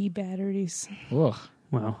 4D batteries, Ugh.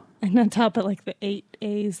 Wow. and on top of like the 8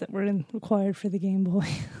 A's that were required for the Game Boy.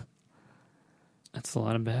 That's a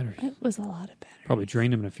lot of battery. It was a lot of batteries. Probably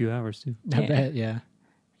drained them in a few hours, too. I Yeah. bet, yeah.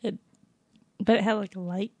 But it had like a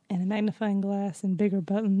light and a magnifying glass and bigger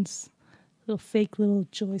buttons. Little fake little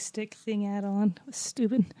joystick thing add-on. It was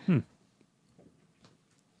stupid.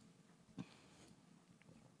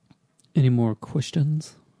 Any more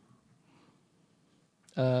questions?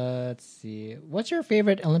 Let's see. What's your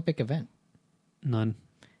favorite Olympic event? None.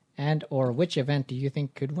 And or which event do you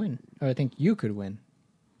think could win? Or think you could win?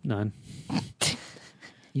 None.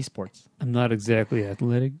 Esports. I'm not exactly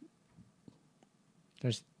athletic.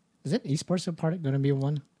 Is it esports a part going to be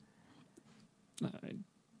one? Not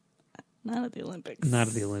at the Olympics. Not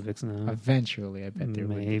at the Olympics, no. Eventually, I bet there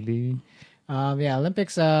would be. Maybe. Yeah,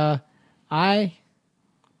 Olympics. My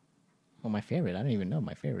favorite. I don't even know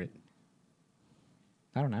my favorite.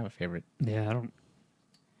 I don't have a favorite. Yeah, I don't.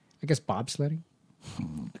 I guess bobsledding.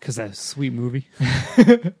 Because that's a sweet movie.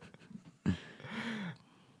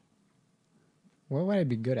 What would I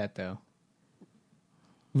be good at though?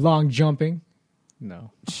 Long jumping.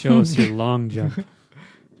 No. Show us your long jump.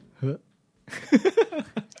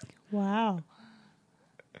 Wow.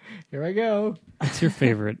 Here I go. What's your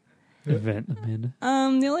favorite event, Amanda? The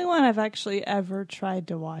only one I've actually ever tried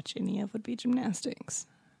to watch any of would be gymnastics.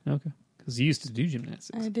 Okay. Because you used to do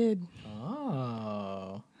gymnastics. I did.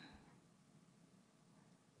 Oh.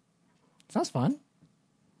 Sounds fun.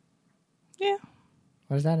 Yeah.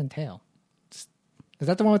 What does that entail? Is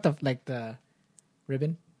that the one with the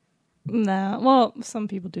ribbon? No. Well, some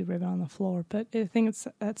people do ribbon on the floor, but I think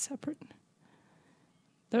that's separate.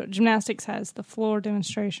 The gymnastics has the floor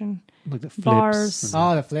demonstration, Like the flips. Bars.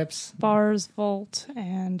 Oh, the flips. bars, vault,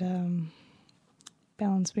 and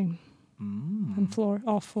balance beam, and floor.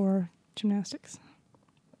 All four gymnastics.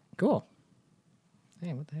 Cool.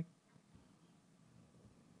 Hey, what the heck?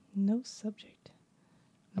 No subject.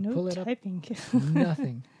 I'll No pull it up. typing.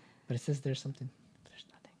 Nothing. But it says there's something. There's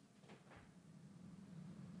nothing.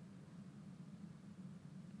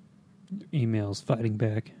 Emails fighting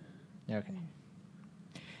back. Okay.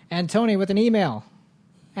 And Tony with an email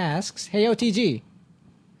asks, "Hey OTG,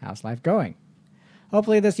 how's life going?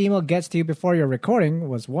 Hopefully this email gets to you before your recording.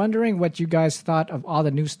 Was wondering what you guys thought of all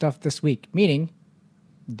the new stuff this week, meaning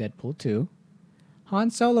Deadpool 2, Han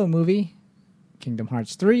Solo movie, Kingdom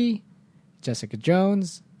Hearts 3, Jessica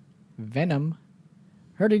Jones, Venom,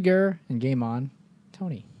 Herdiger, and Game On.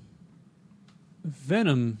 Tony."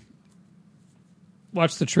 Venom.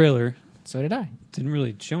 Watched the trailer. So did I. Didn't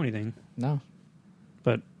really show anything, No.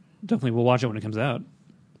 but definitely we'll watch it when it comes out.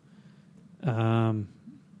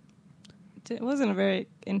 It wasn't a very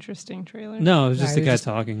interesting trailer. No, it was just Nah, a he guy just-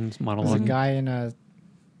 talking, just There's a monologuing, guy in a...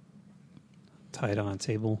 tied on a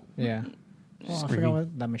table. Yeah. Well, I Screaming. forgot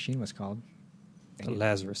what that machine was called. The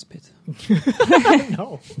Lazarus Pit.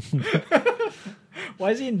 No.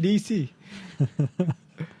 Why is he in DC?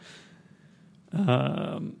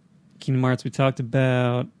 Kingdom Hearts we talked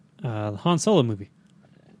about. The Han Solo movie.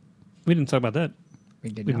 We didn't talk about that. We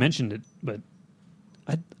did We not. mentioned it, but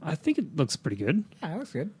I think it looks pretty good. Yeah, that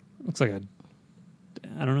looks good. Looks like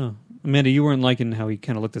I don't know. Amanda, you weren't liking how he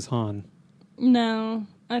kind of looked as Han. No,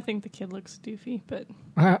 I think the kid looks doofy, but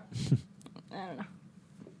I don't know.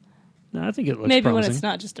 No, I think it looks Maybe promising. when it's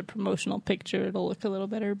not just a promotional picture, it'll look a little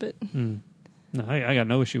better. But No, I got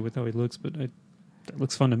no issue with how he looks, but it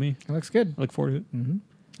looks fun to me. It looks good. I look forward to it. Mm-hmm.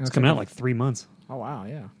 It's coming out in like 3 months. Oh, wow,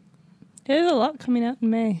 yeah. there's a lot coming out in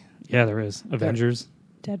May. Yeah, there is. Avengers.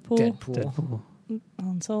 Deadpool, Deadpool.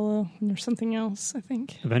 Han Solo, and there's something else, I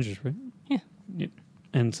think. Avengers, right? Yeah.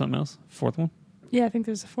 And something else? Fourth one? Yeah, I think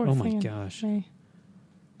there's a fourth Oh my thing in gosh. May.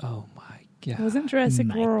 Oh my god. It wasn't Jurassic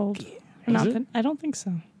My World. God. Or not Is it? that- I don't think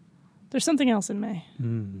so. There's something else in May.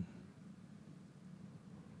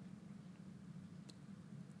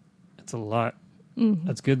 That's a lot. Mhm.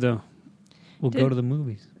 That's good though. We'll go to the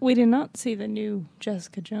movies. We did not see the new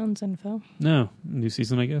Jessica Jones info. No. New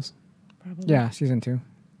season, I guess. Probably. Yeah, season 2.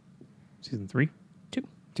 Season 3?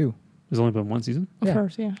 2. There's only been one season? Of Yeah.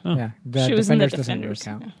 course, yeah. Oh. Yeah. The She was in the Defenders doesn't Defenders.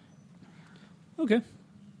 count. Yeah. Okay.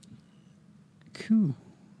 Cool.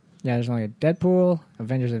 Yeah, there's only a Deadpool,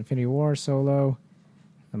 Avengers Infinity War, Solo,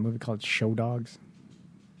 a movie called Show Dogs.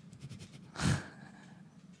 I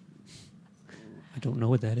don't know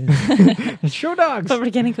what that is. Show Dogs! But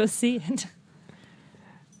we're going to go see it.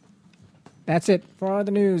 That's it for all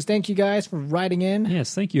the news. Thank you guys for writing in.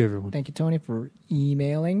 Yes, thank you everyone. Thank you, Tony, for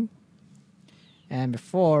emailing. And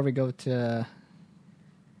before we go to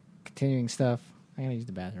continuing stuff, I'm going to use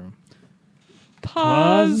the bathroom.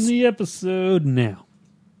 Pause the episode now.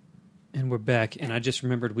 And we're back. And I just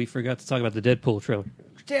remembered we forgot to talk about the Deadpool trailer.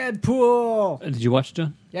 Deadpool! Did you watch it,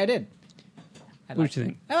 John? Yeah, I did. What did you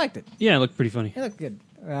think? I liked it. Yeah, it looked pretty funny. It looked good.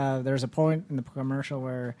 There's a point in the commercial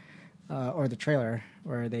where, or the trailer,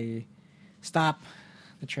 where they stop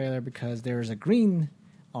the trailer because there was a green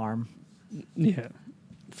arm Yeah,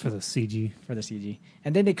 for the CG. for the CG,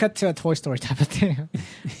 and then they cut to a Toy Story type of thing.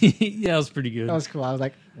 Yeah, that was pretty good. That was cool. I was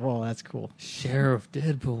like, "Whoa, that's cool." Sheriff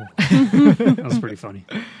Deadpool. That was pretty funny.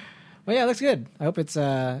 Well, yeah, it looks good. I hope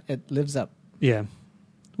it lives up. Yeah,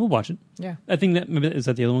 we'll watch it. Yeah, I think that maybe is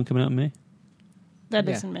that the other one coming out in May. That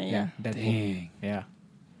yeah, isn't me. Yeah. Deadpool. Dang, Yeah,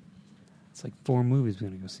 it's like 4 movies we're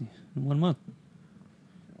gonna go see in 1 month.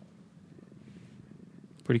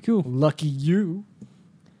 Pretty cool. lucky you.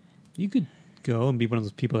 You could go and be one of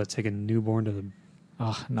those people that take a newborn to the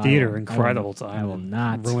Oh, no, theater I and won't. cry I the will- whole time. I will and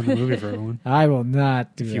not ruin the movie for everyone. I will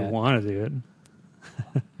not do If that. you want to do it.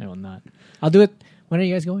 I will not. I'll do it. When are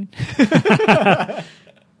you guys going? I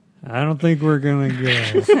don't think we're gonna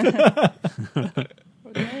go.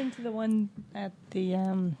 We're going to the one at the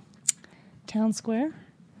town square.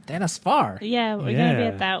 That's far. Yeah, we're gonna be Yeah.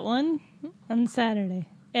 at that one on Saturday.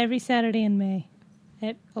 Every Saturday in May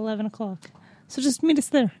at 11 o'clock. So just meet us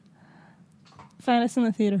there. Find us in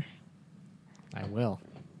the theater. I will.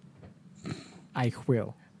 I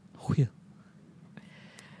will.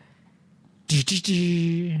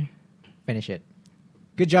 Finish it.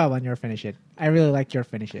 Good job on your finish it. I really like your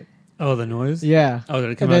finish it. Oh, the noise? Yeah. Oh,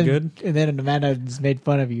 did it come and out then, good? And then Amanda just made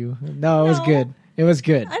fun of you. No, it was No. good. It was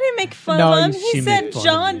good. I didn't make fun No, of him. she He made said fun of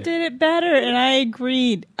John you. did it better, and I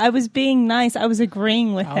agreed. I was being nice. I was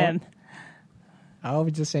agreeing with Oh. him. I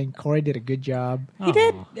was just saying Corey did a good job. He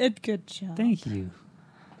did Aw, a good job. Thank you.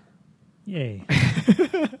 Yay.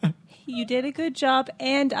 You did a good job,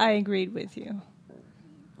 and I agreed with you.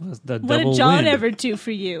 What's the What double did John win? ever do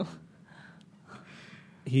for you?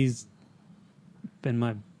 He's been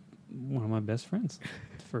one of my best friends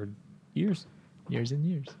for years. Years and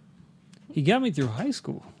years. He got me through high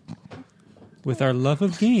school with our love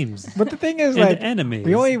of games But the thing is, and like, animes.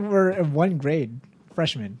 we only were in one grade,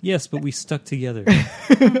 freshman. Yes, but we stuck together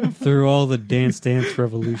through all the Dance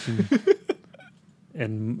Revolution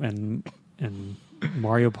and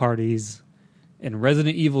Mario parties and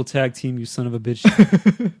Resident Evil Tag Team, you son of a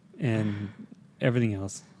bitch, and everything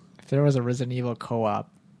else. If there was a Resident Evil co-op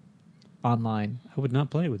online, I would not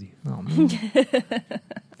play with you. oh man,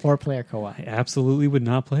 4-player co-op. I absolutely would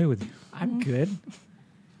not play with you. I'm good.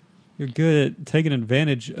 You're good at taking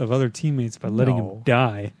advantage of other teammates by letting them No.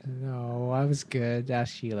 die. No, I was good.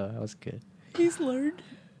 Ask Sheila. I was good. He's learned.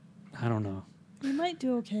 I don't know. You might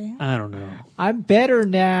do okay. I don't know. I'm better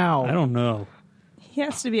now. I don't know. He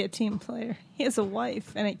has to be a team player. He has a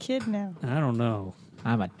wife and a kid now. I don't know.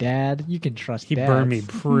 I'm a dad. You can trust He dads. burned me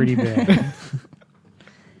pretty bad.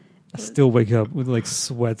 I still wake up with like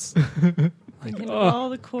sweats. And oh. all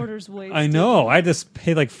the quarters wasted. I know. I just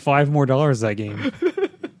paid like $5 more that game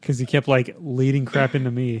because he kept like leading crap into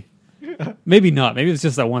me. Maybe not. Maybe it's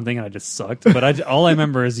just that one thing and I just sucked. But all I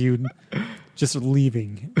remember is you just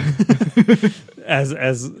leaving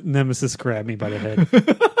as Nemesis grabbed me by the head.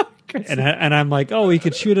 And I'm like, oh, he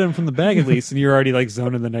could shoot him from the back at least, and you're already like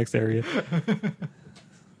zoned in the next area.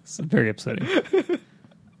 It's very upsetting.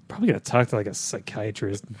 Probably gonna talk to like a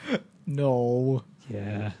psychiatrist. No,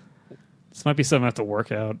 Yeah, this might be something I have to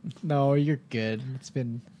work out. no, you're good. It's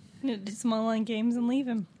been You know, do some online games and leave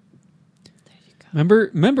him. There you go.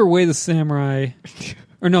 Remember Way the Samurai,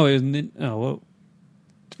 or no, it was, well,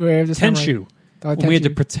 where the Tenchu. Oh, When we had to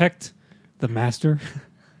Tenchu. protect the master.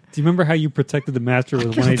 Do you remember how you protected the master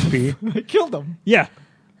with 1 HP? I killed him. Yeah,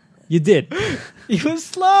 you did. He was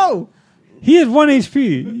slow. He had 1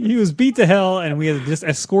 HP. He was beat to hell, and we had to just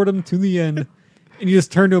escort him to the end. And you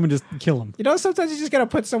just turn to him and just kill him. You know, sometimes you just gotta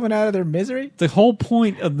put someone out of their misery. The whole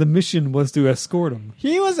point of the mission was to escort him.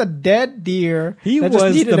 He was a dead deer. He that just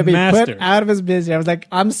was needed the to be master. put out of his misery. I was like,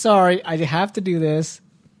 I'm sorry, I have to do this.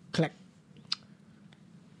 Click.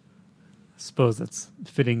 Suppose that's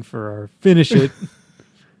fitting for our finish it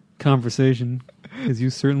conversation, because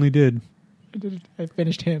you certainly did. I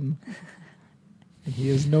finished him, and he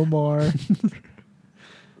is no more.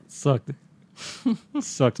 Sucked.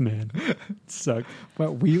 Sucked, man. Sucked.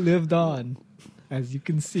 But we lived on, as you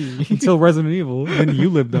can see. Until Resident Evil, then you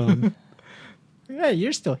lived on. Yeah,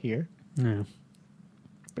 you're still here. Yeah.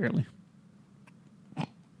 Barely.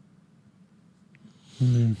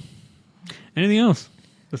 Anything else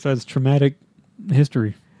besides traumatic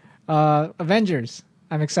history? Avengers.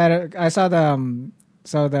 I'm excited. I saw the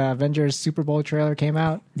Avengers Super Bowl trailer came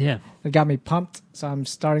out. Yeah. It got me pumped. So I'm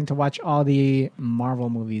starting to watch all the Marvel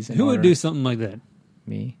movies. Who would do something like that?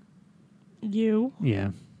 Me? You. Yeah.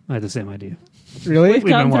 I had the same idea. Really? We've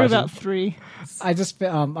We've gone been through watching. about 3. I just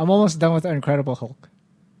I'm almost done with the Incredible Hulk.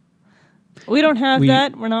 We don't have We-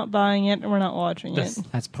 that. We're not buying it, and we're not watching That's- it.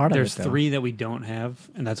 That's part There's of it. Though. 3 that we don't have,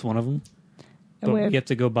 and that's one of them. And But we we have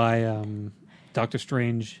to go buy Doctor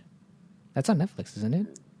Strange. That's on Netflix, isn't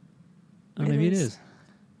it? Oh, It maybe it is. is.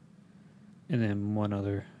 And then one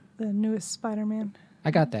other. The newest Spider-Man.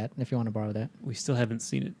 I got that. If you want to borrow that, We still haven't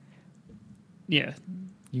seen it. Yeah,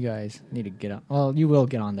 you guys need to get on. Well, you will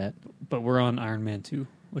get on that. but we're on Iron Man 2,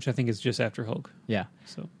 which I think is just after Hulk. Yeah.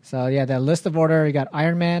 So So yeah, that list of order. You got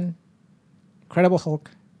Iron Man, Incredible Hulk,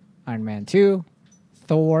 Iron Man 2,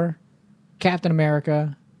 Thor, Captain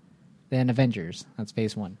America, then Avengers. That's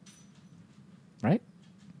phase 1. Right?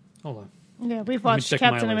 hold on. Yeah, we've Let me watched check my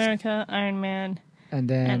Captain list. America, Iron Man, And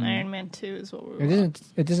then and Iron Man 2 is what we it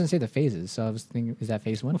were doesn't say the phases. So I was thinking, is that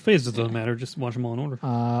phase 1? Well, phases doesn't matter. Just watch them all in order.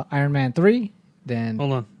 Iron Man 3. Then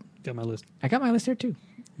Hold on. Got my list. I got my list here too.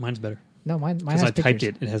 Mine's better. No, mine Because has I pictures. typed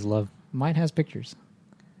it. It has love. Mine has pictures.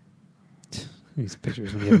 These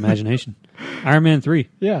pictures when you have imagination. Iron Man 3.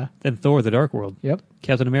 Yeah. Then Thor, The Dark World. Yep.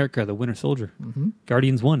 Captain America, The Winter Soldier. Mm-hmm.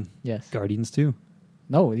 Guardians 1. Yes. Guardians 2.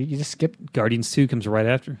 No, you just skipped. Guardians 2 comes right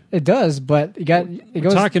after. It does, but it We're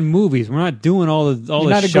goes. talking movies. We're not doing all the You're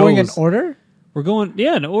not shows. going in order. We're going,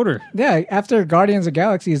 yeah, in order. Yeah. After Guardians of the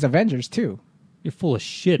Galaxy is Avengers 2. You're full of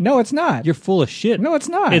shit. No, it's not. You're full of shit. No, it's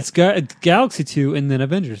not. It's Galaxy 2 and then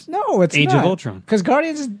Avengers. no, it's Age not. of Ultron. Because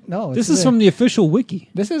Guardians is no. This is from the official wiki.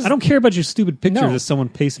 This is. I don't care about your stupid pictures No. that someone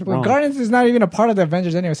pasted Well, wrong. Guardians is not even a part of the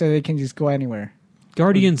Avengers anyway, so they can just go anywhere.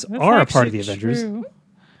 Guardians That's are a part of the actually Avengers. true.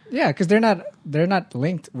 Yeah, because they're not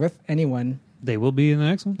linked with anyone. They will be in the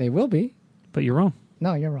next one, They will be. but you're wrong.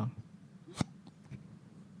 No, you're wrong.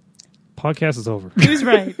 Podcast is over. Who's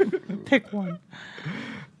right? Pick one.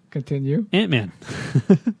 Continue. Ant-Man.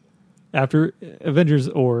 After Avengers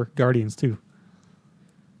or Guardians 2.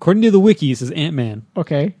 According to the wiki, it says Ant-Man.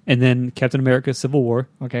 Okay. And then Captain America, Civil War.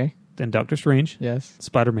 Okay. Then Doctor Strange. Yes.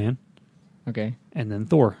 Spider-Man. Okay. And then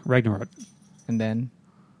Thor, Ragnarok. And then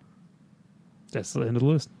That's the end of the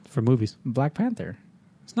list for movies. Black Panther.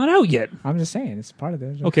 It's not out yet. I'm just saying it's part of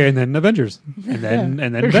it. Okay, and then Avengers. And then Yeah.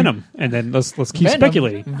 and then Venom. And then let's keep Venom.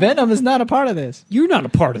 speculating. Venom is not a part of this. You're not a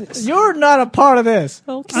part of this. You're not a part of this.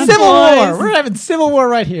 Okay, Civil boys. War. We're having Civil War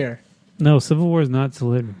right here. No, Civil War is not till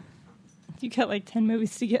later. You got like 10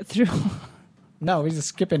 movies to get through. No, we're just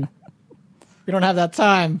skipping. We don't have that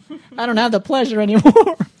time. I don't have the pleasure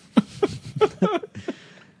anymore.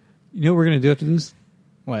 You know what we're going to do after this?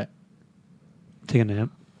 What? Take a nap.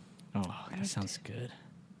 Oh, that sounds good.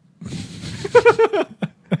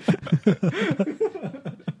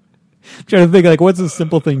 I'm trying to think, like, what's a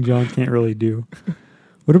simple thing John can't really do?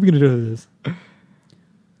 What are we going to do with this?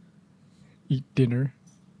 Eat dinner.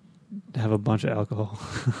 Have a bunch of alcohol.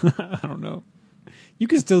 I don't know. You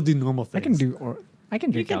can still do normal things. I can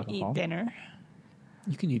You drink can alcohol. eat dinner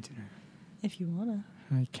You can eat dinner. if you want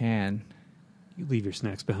to. I can. You leave your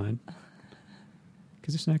snacks behind.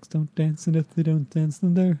 Because your snacks don't dance, and if they don't dance,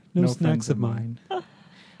 then they're no snacks friends of mine.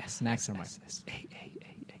 Snacks are mine.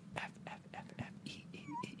 E,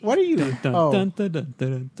 What are you? Dun, Oh, dun, dun, dun,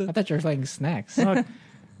 dun, I dun. thought you were playing snacks. Oh,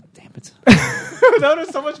 damn it. That was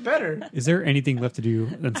so much better. Is there anything left to do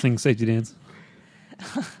than sing Safety Dance?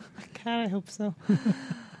 God, I hope so.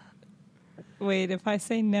 Wait, if I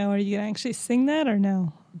say no, are you going to actually sing that or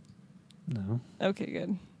no? No. Okay,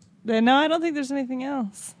 good. Then no, I don't think there's anything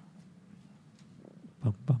else.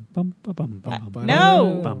 Bum, bum, bum, bum, bum, bum, bum.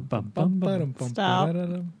 No! Bum, bum, bum, bum. Stop.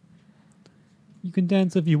 You can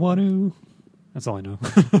dance if you want to. That's all I know.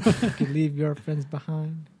 You can leave your friends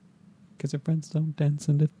behind. Because your friends don't dance,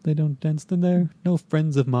 and if they don't dance, then they're no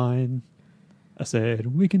friends of mine. I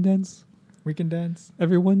said, we can dance. We can dance.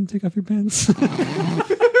 Everyone take off your pants.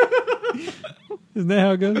 Isn't that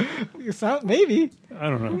how it goes? Maybe. I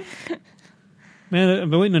don't know. Man, I've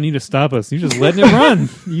been waiting on you to stop us. You're just letting it run.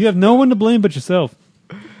 You have no one to blame but yourself.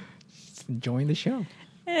 Just enjoying the show.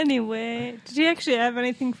 Anyway, did you actually have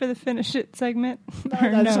anything for the finish it segment? Or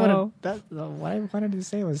That's no? what I wanted to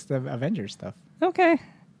say was the Avengers stuff. Okay.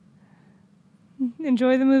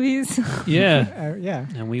 Enjoy the movies. Yeah. Yeah.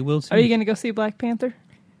 And we will see. Are you going to go see Black Panther?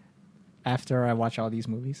 After I watch all these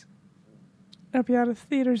movies. I'll be out of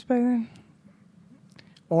theaters by then.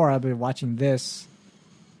 Or I'll be watching this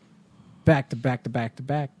back to back to back to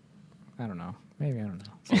back. I don't know. Maybe, I don't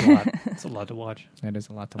know. It's a lot. It's a lot to watch. That is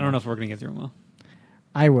a lot to I don't know watch. if we're going to get through them well.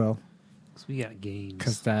 I will, Because we got games.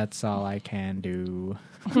 because that's all I can do.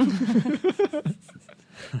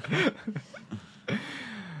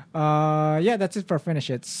 Yeah, that's it for Finish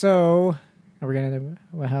It. So, are we going to,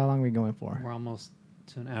 well, how long are we going for? We're almost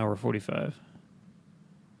to an hour 45.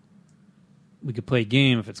 We could play a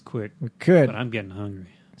game if it's quick, We could. but I'm getting hungry.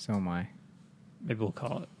 So am I. Maybe we'll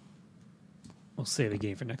call it. We'll save a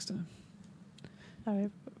game for next time. All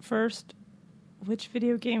right. First, which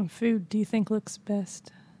video game food do you think looks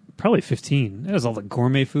best? Probably 15. That was all the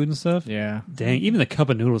gourmet food and stuff. Yeah. Dang, even the cup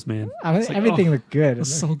of noodles, man. It's like, Everything looked good.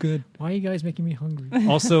 It's so good. Why are you guys making me hungry?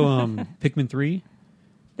 Also, Pikmin 3.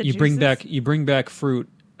 The You bring juices? back fruit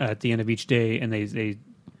at the end of each day, and they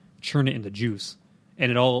churn it into juice,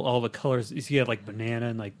 and it all the colors. You see, you have like banana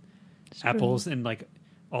and like apples, and like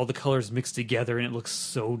all the colors mixed together, and it looks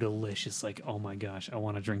so delicious. Like, oh my gosh, I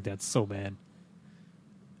want to drink that so bad.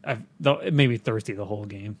 It made me thirsty the whole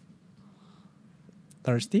game.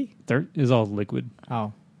 Thirsty? It was all liquid.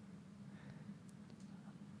 Oh.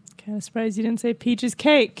 Kind of surprised you didn't say peaches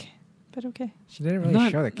cake, but okay. She didn't really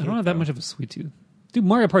show the cake. I don't have that much of a sweet tooth. Dude,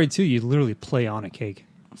 Mario Party 2, you literally play on a cake.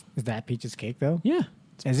 Is that Peach's cake, though? Yeah.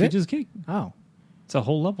 Is it? Peach's cake. Oh. It's a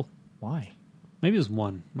whole level. Why? Maybe it was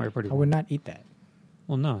one. Mario Party I 1. would not eat that.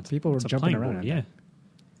 Well, no. It's, People were it's a jumping playing around board, on yeah. that.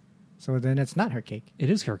 So then it's not her cake. It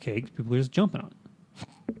is her cake. People are just jumping on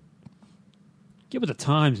it. Get with the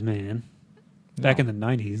times, man. Back in the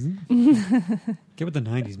 90s. Get with the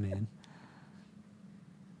 90s, man.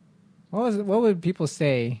 What would people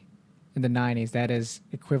say in the 90s that is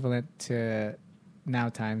equivalent to now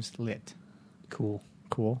times lit? Cool.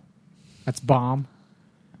 Cool. That's bomb.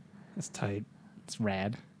 That's tight. It's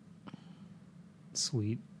rad.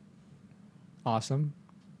 Sweet. Awesome.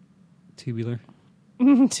 Tubular.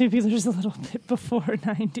 Tubular's a little bit before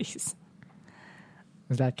 90s.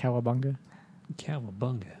 Is that cowabunga?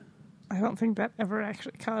 Cowabunga. I don't think that ever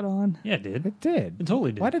actually caught on. Yeah, it did. It did. It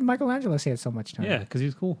totally did. Why did Michelangelo say it so much time? Yeah, because he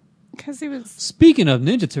was cool. Because he was... Speaking of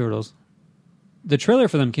Ninja Turtles, the trailer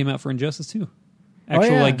for them came out for Injustice 2.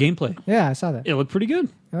 Actual, yeah. like, gameplay. Yeah, I saw that. It looked pretty good.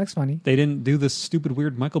 It looks funny. They didn't do the stupid,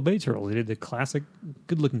 weird Michael Bay turtle. They did the classic,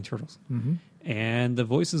 good-looking turtles. Mm-hmm. And the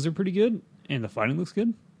voices are pretty good, and the fighting looks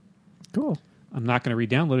good. Cool. I'm not going to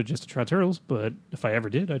re-download it just to try Turtles, but if I ever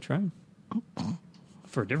did, I'd try them.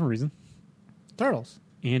 For a different reason. Turtles.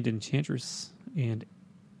 And Enchantress and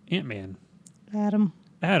Ant-Man. Adam.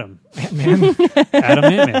 Adam. Man. Adam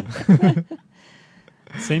Ant-Man.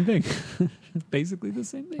 Same thing. Basically the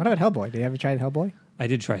same thing. What about Hellboy? Did you ever try Hellboy? I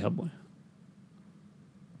did try Hellboy.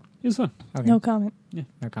 It was fun. Okay. No comment.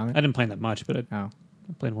 No comment? I didn't play him that much, but I Oh.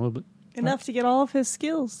 played him a little bit. Enough to get all of his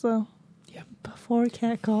skills, though. Yeah. Before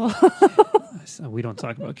Catcall. We don't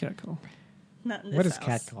talk about Catcall. Not in this What is house.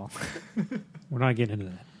 Catcall? We're not getting into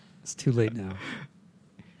that. It's too late now.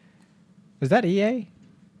 Is that EA?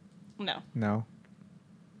 No. No.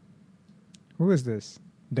 Who is this?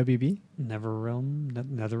 WB?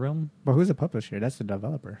 Netherrealm? But who's the publisher? That's the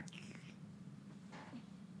developer.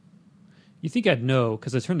 You think I'd know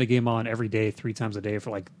because I turned the game on every day, 3 times a day for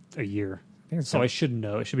like a year. I think it's So I should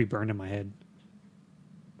know. It should be burned in my head.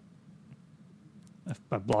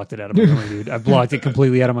 I blocked it out of my memory, dude. I blocked it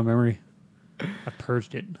completely out of my memory. I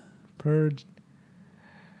purged it. Purge.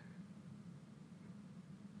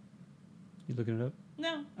 You looking it up?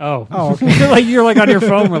 No. Oh, okay. Like you're like on your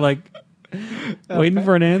phone. We're like waiting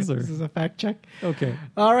for an answer. This is a fact check. Okay.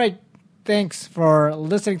 All right. Thanks for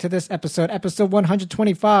listening to this episode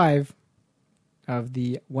 125 of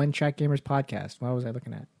the One Track Gamers podcast. What was I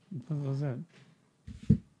looking at? What was that?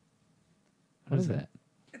 What is that?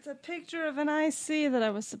 It's a picture of an IC that I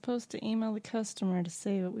was supposed to email the customer to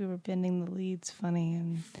say that we were bending the leads funny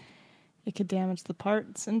and it could damage the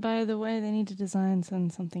parts. And by the way, they need to design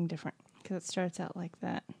something different because it starts out like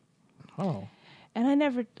that. Oh. And I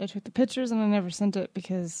took the pictures and I never sent it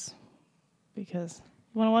because you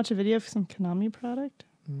want to watch a video for some Konami product?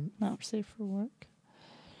 Not safe for work.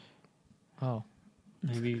 Oh.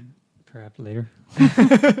 Maybe perhaps later.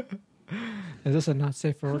 Is this a not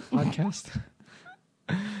safe for work podcast?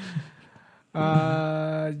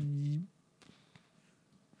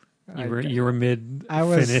 You were mid I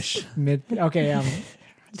was finish. mid. Okay.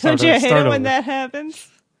 Don't you hate start it when over. that happens?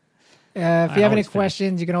 If you have any always finish.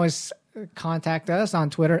 questions, you can always contact us on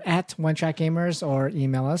Twitter at OneTrackGamers or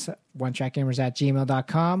email us at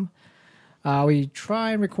onetrackgamers@gmail.com. We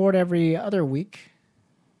try and record every other week.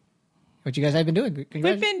 What you guys have been doing? We've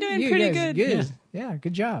been doing pretty good. Yeah,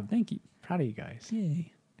 good job. Thank you. Proud of you guys.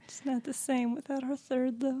 Yay. It's not the same without our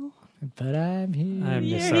third, though. But I'm here. I miss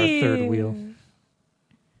You're our third here. wheel.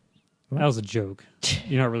 What? That was a joke.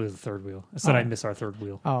 You're not really the third wheel. I said Oh. I miss our third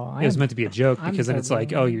wheel. Oh, It was meant to be a joke I'm because then the it's third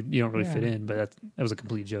like, wheel. oh, you don't really Yeah. fit in, but that was a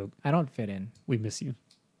complete joke. I don't fit in. We miss you.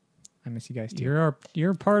 I miss you guys too.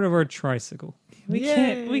 You're part of our tricycle. We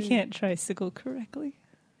Yay. can't tricycle correctly.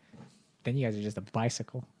 Then you guys are just a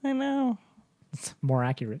bicycle. I know. It's more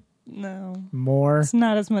accurate. No. More It's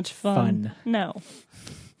not as much fun. fun. No.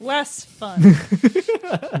 Less fun.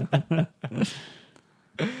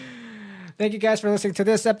 Thank you guys for listening to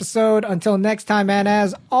this episode. Until next time, and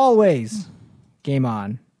as always, game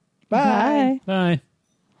on. Bye. Bye.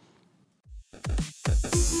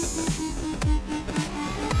 Bye. it.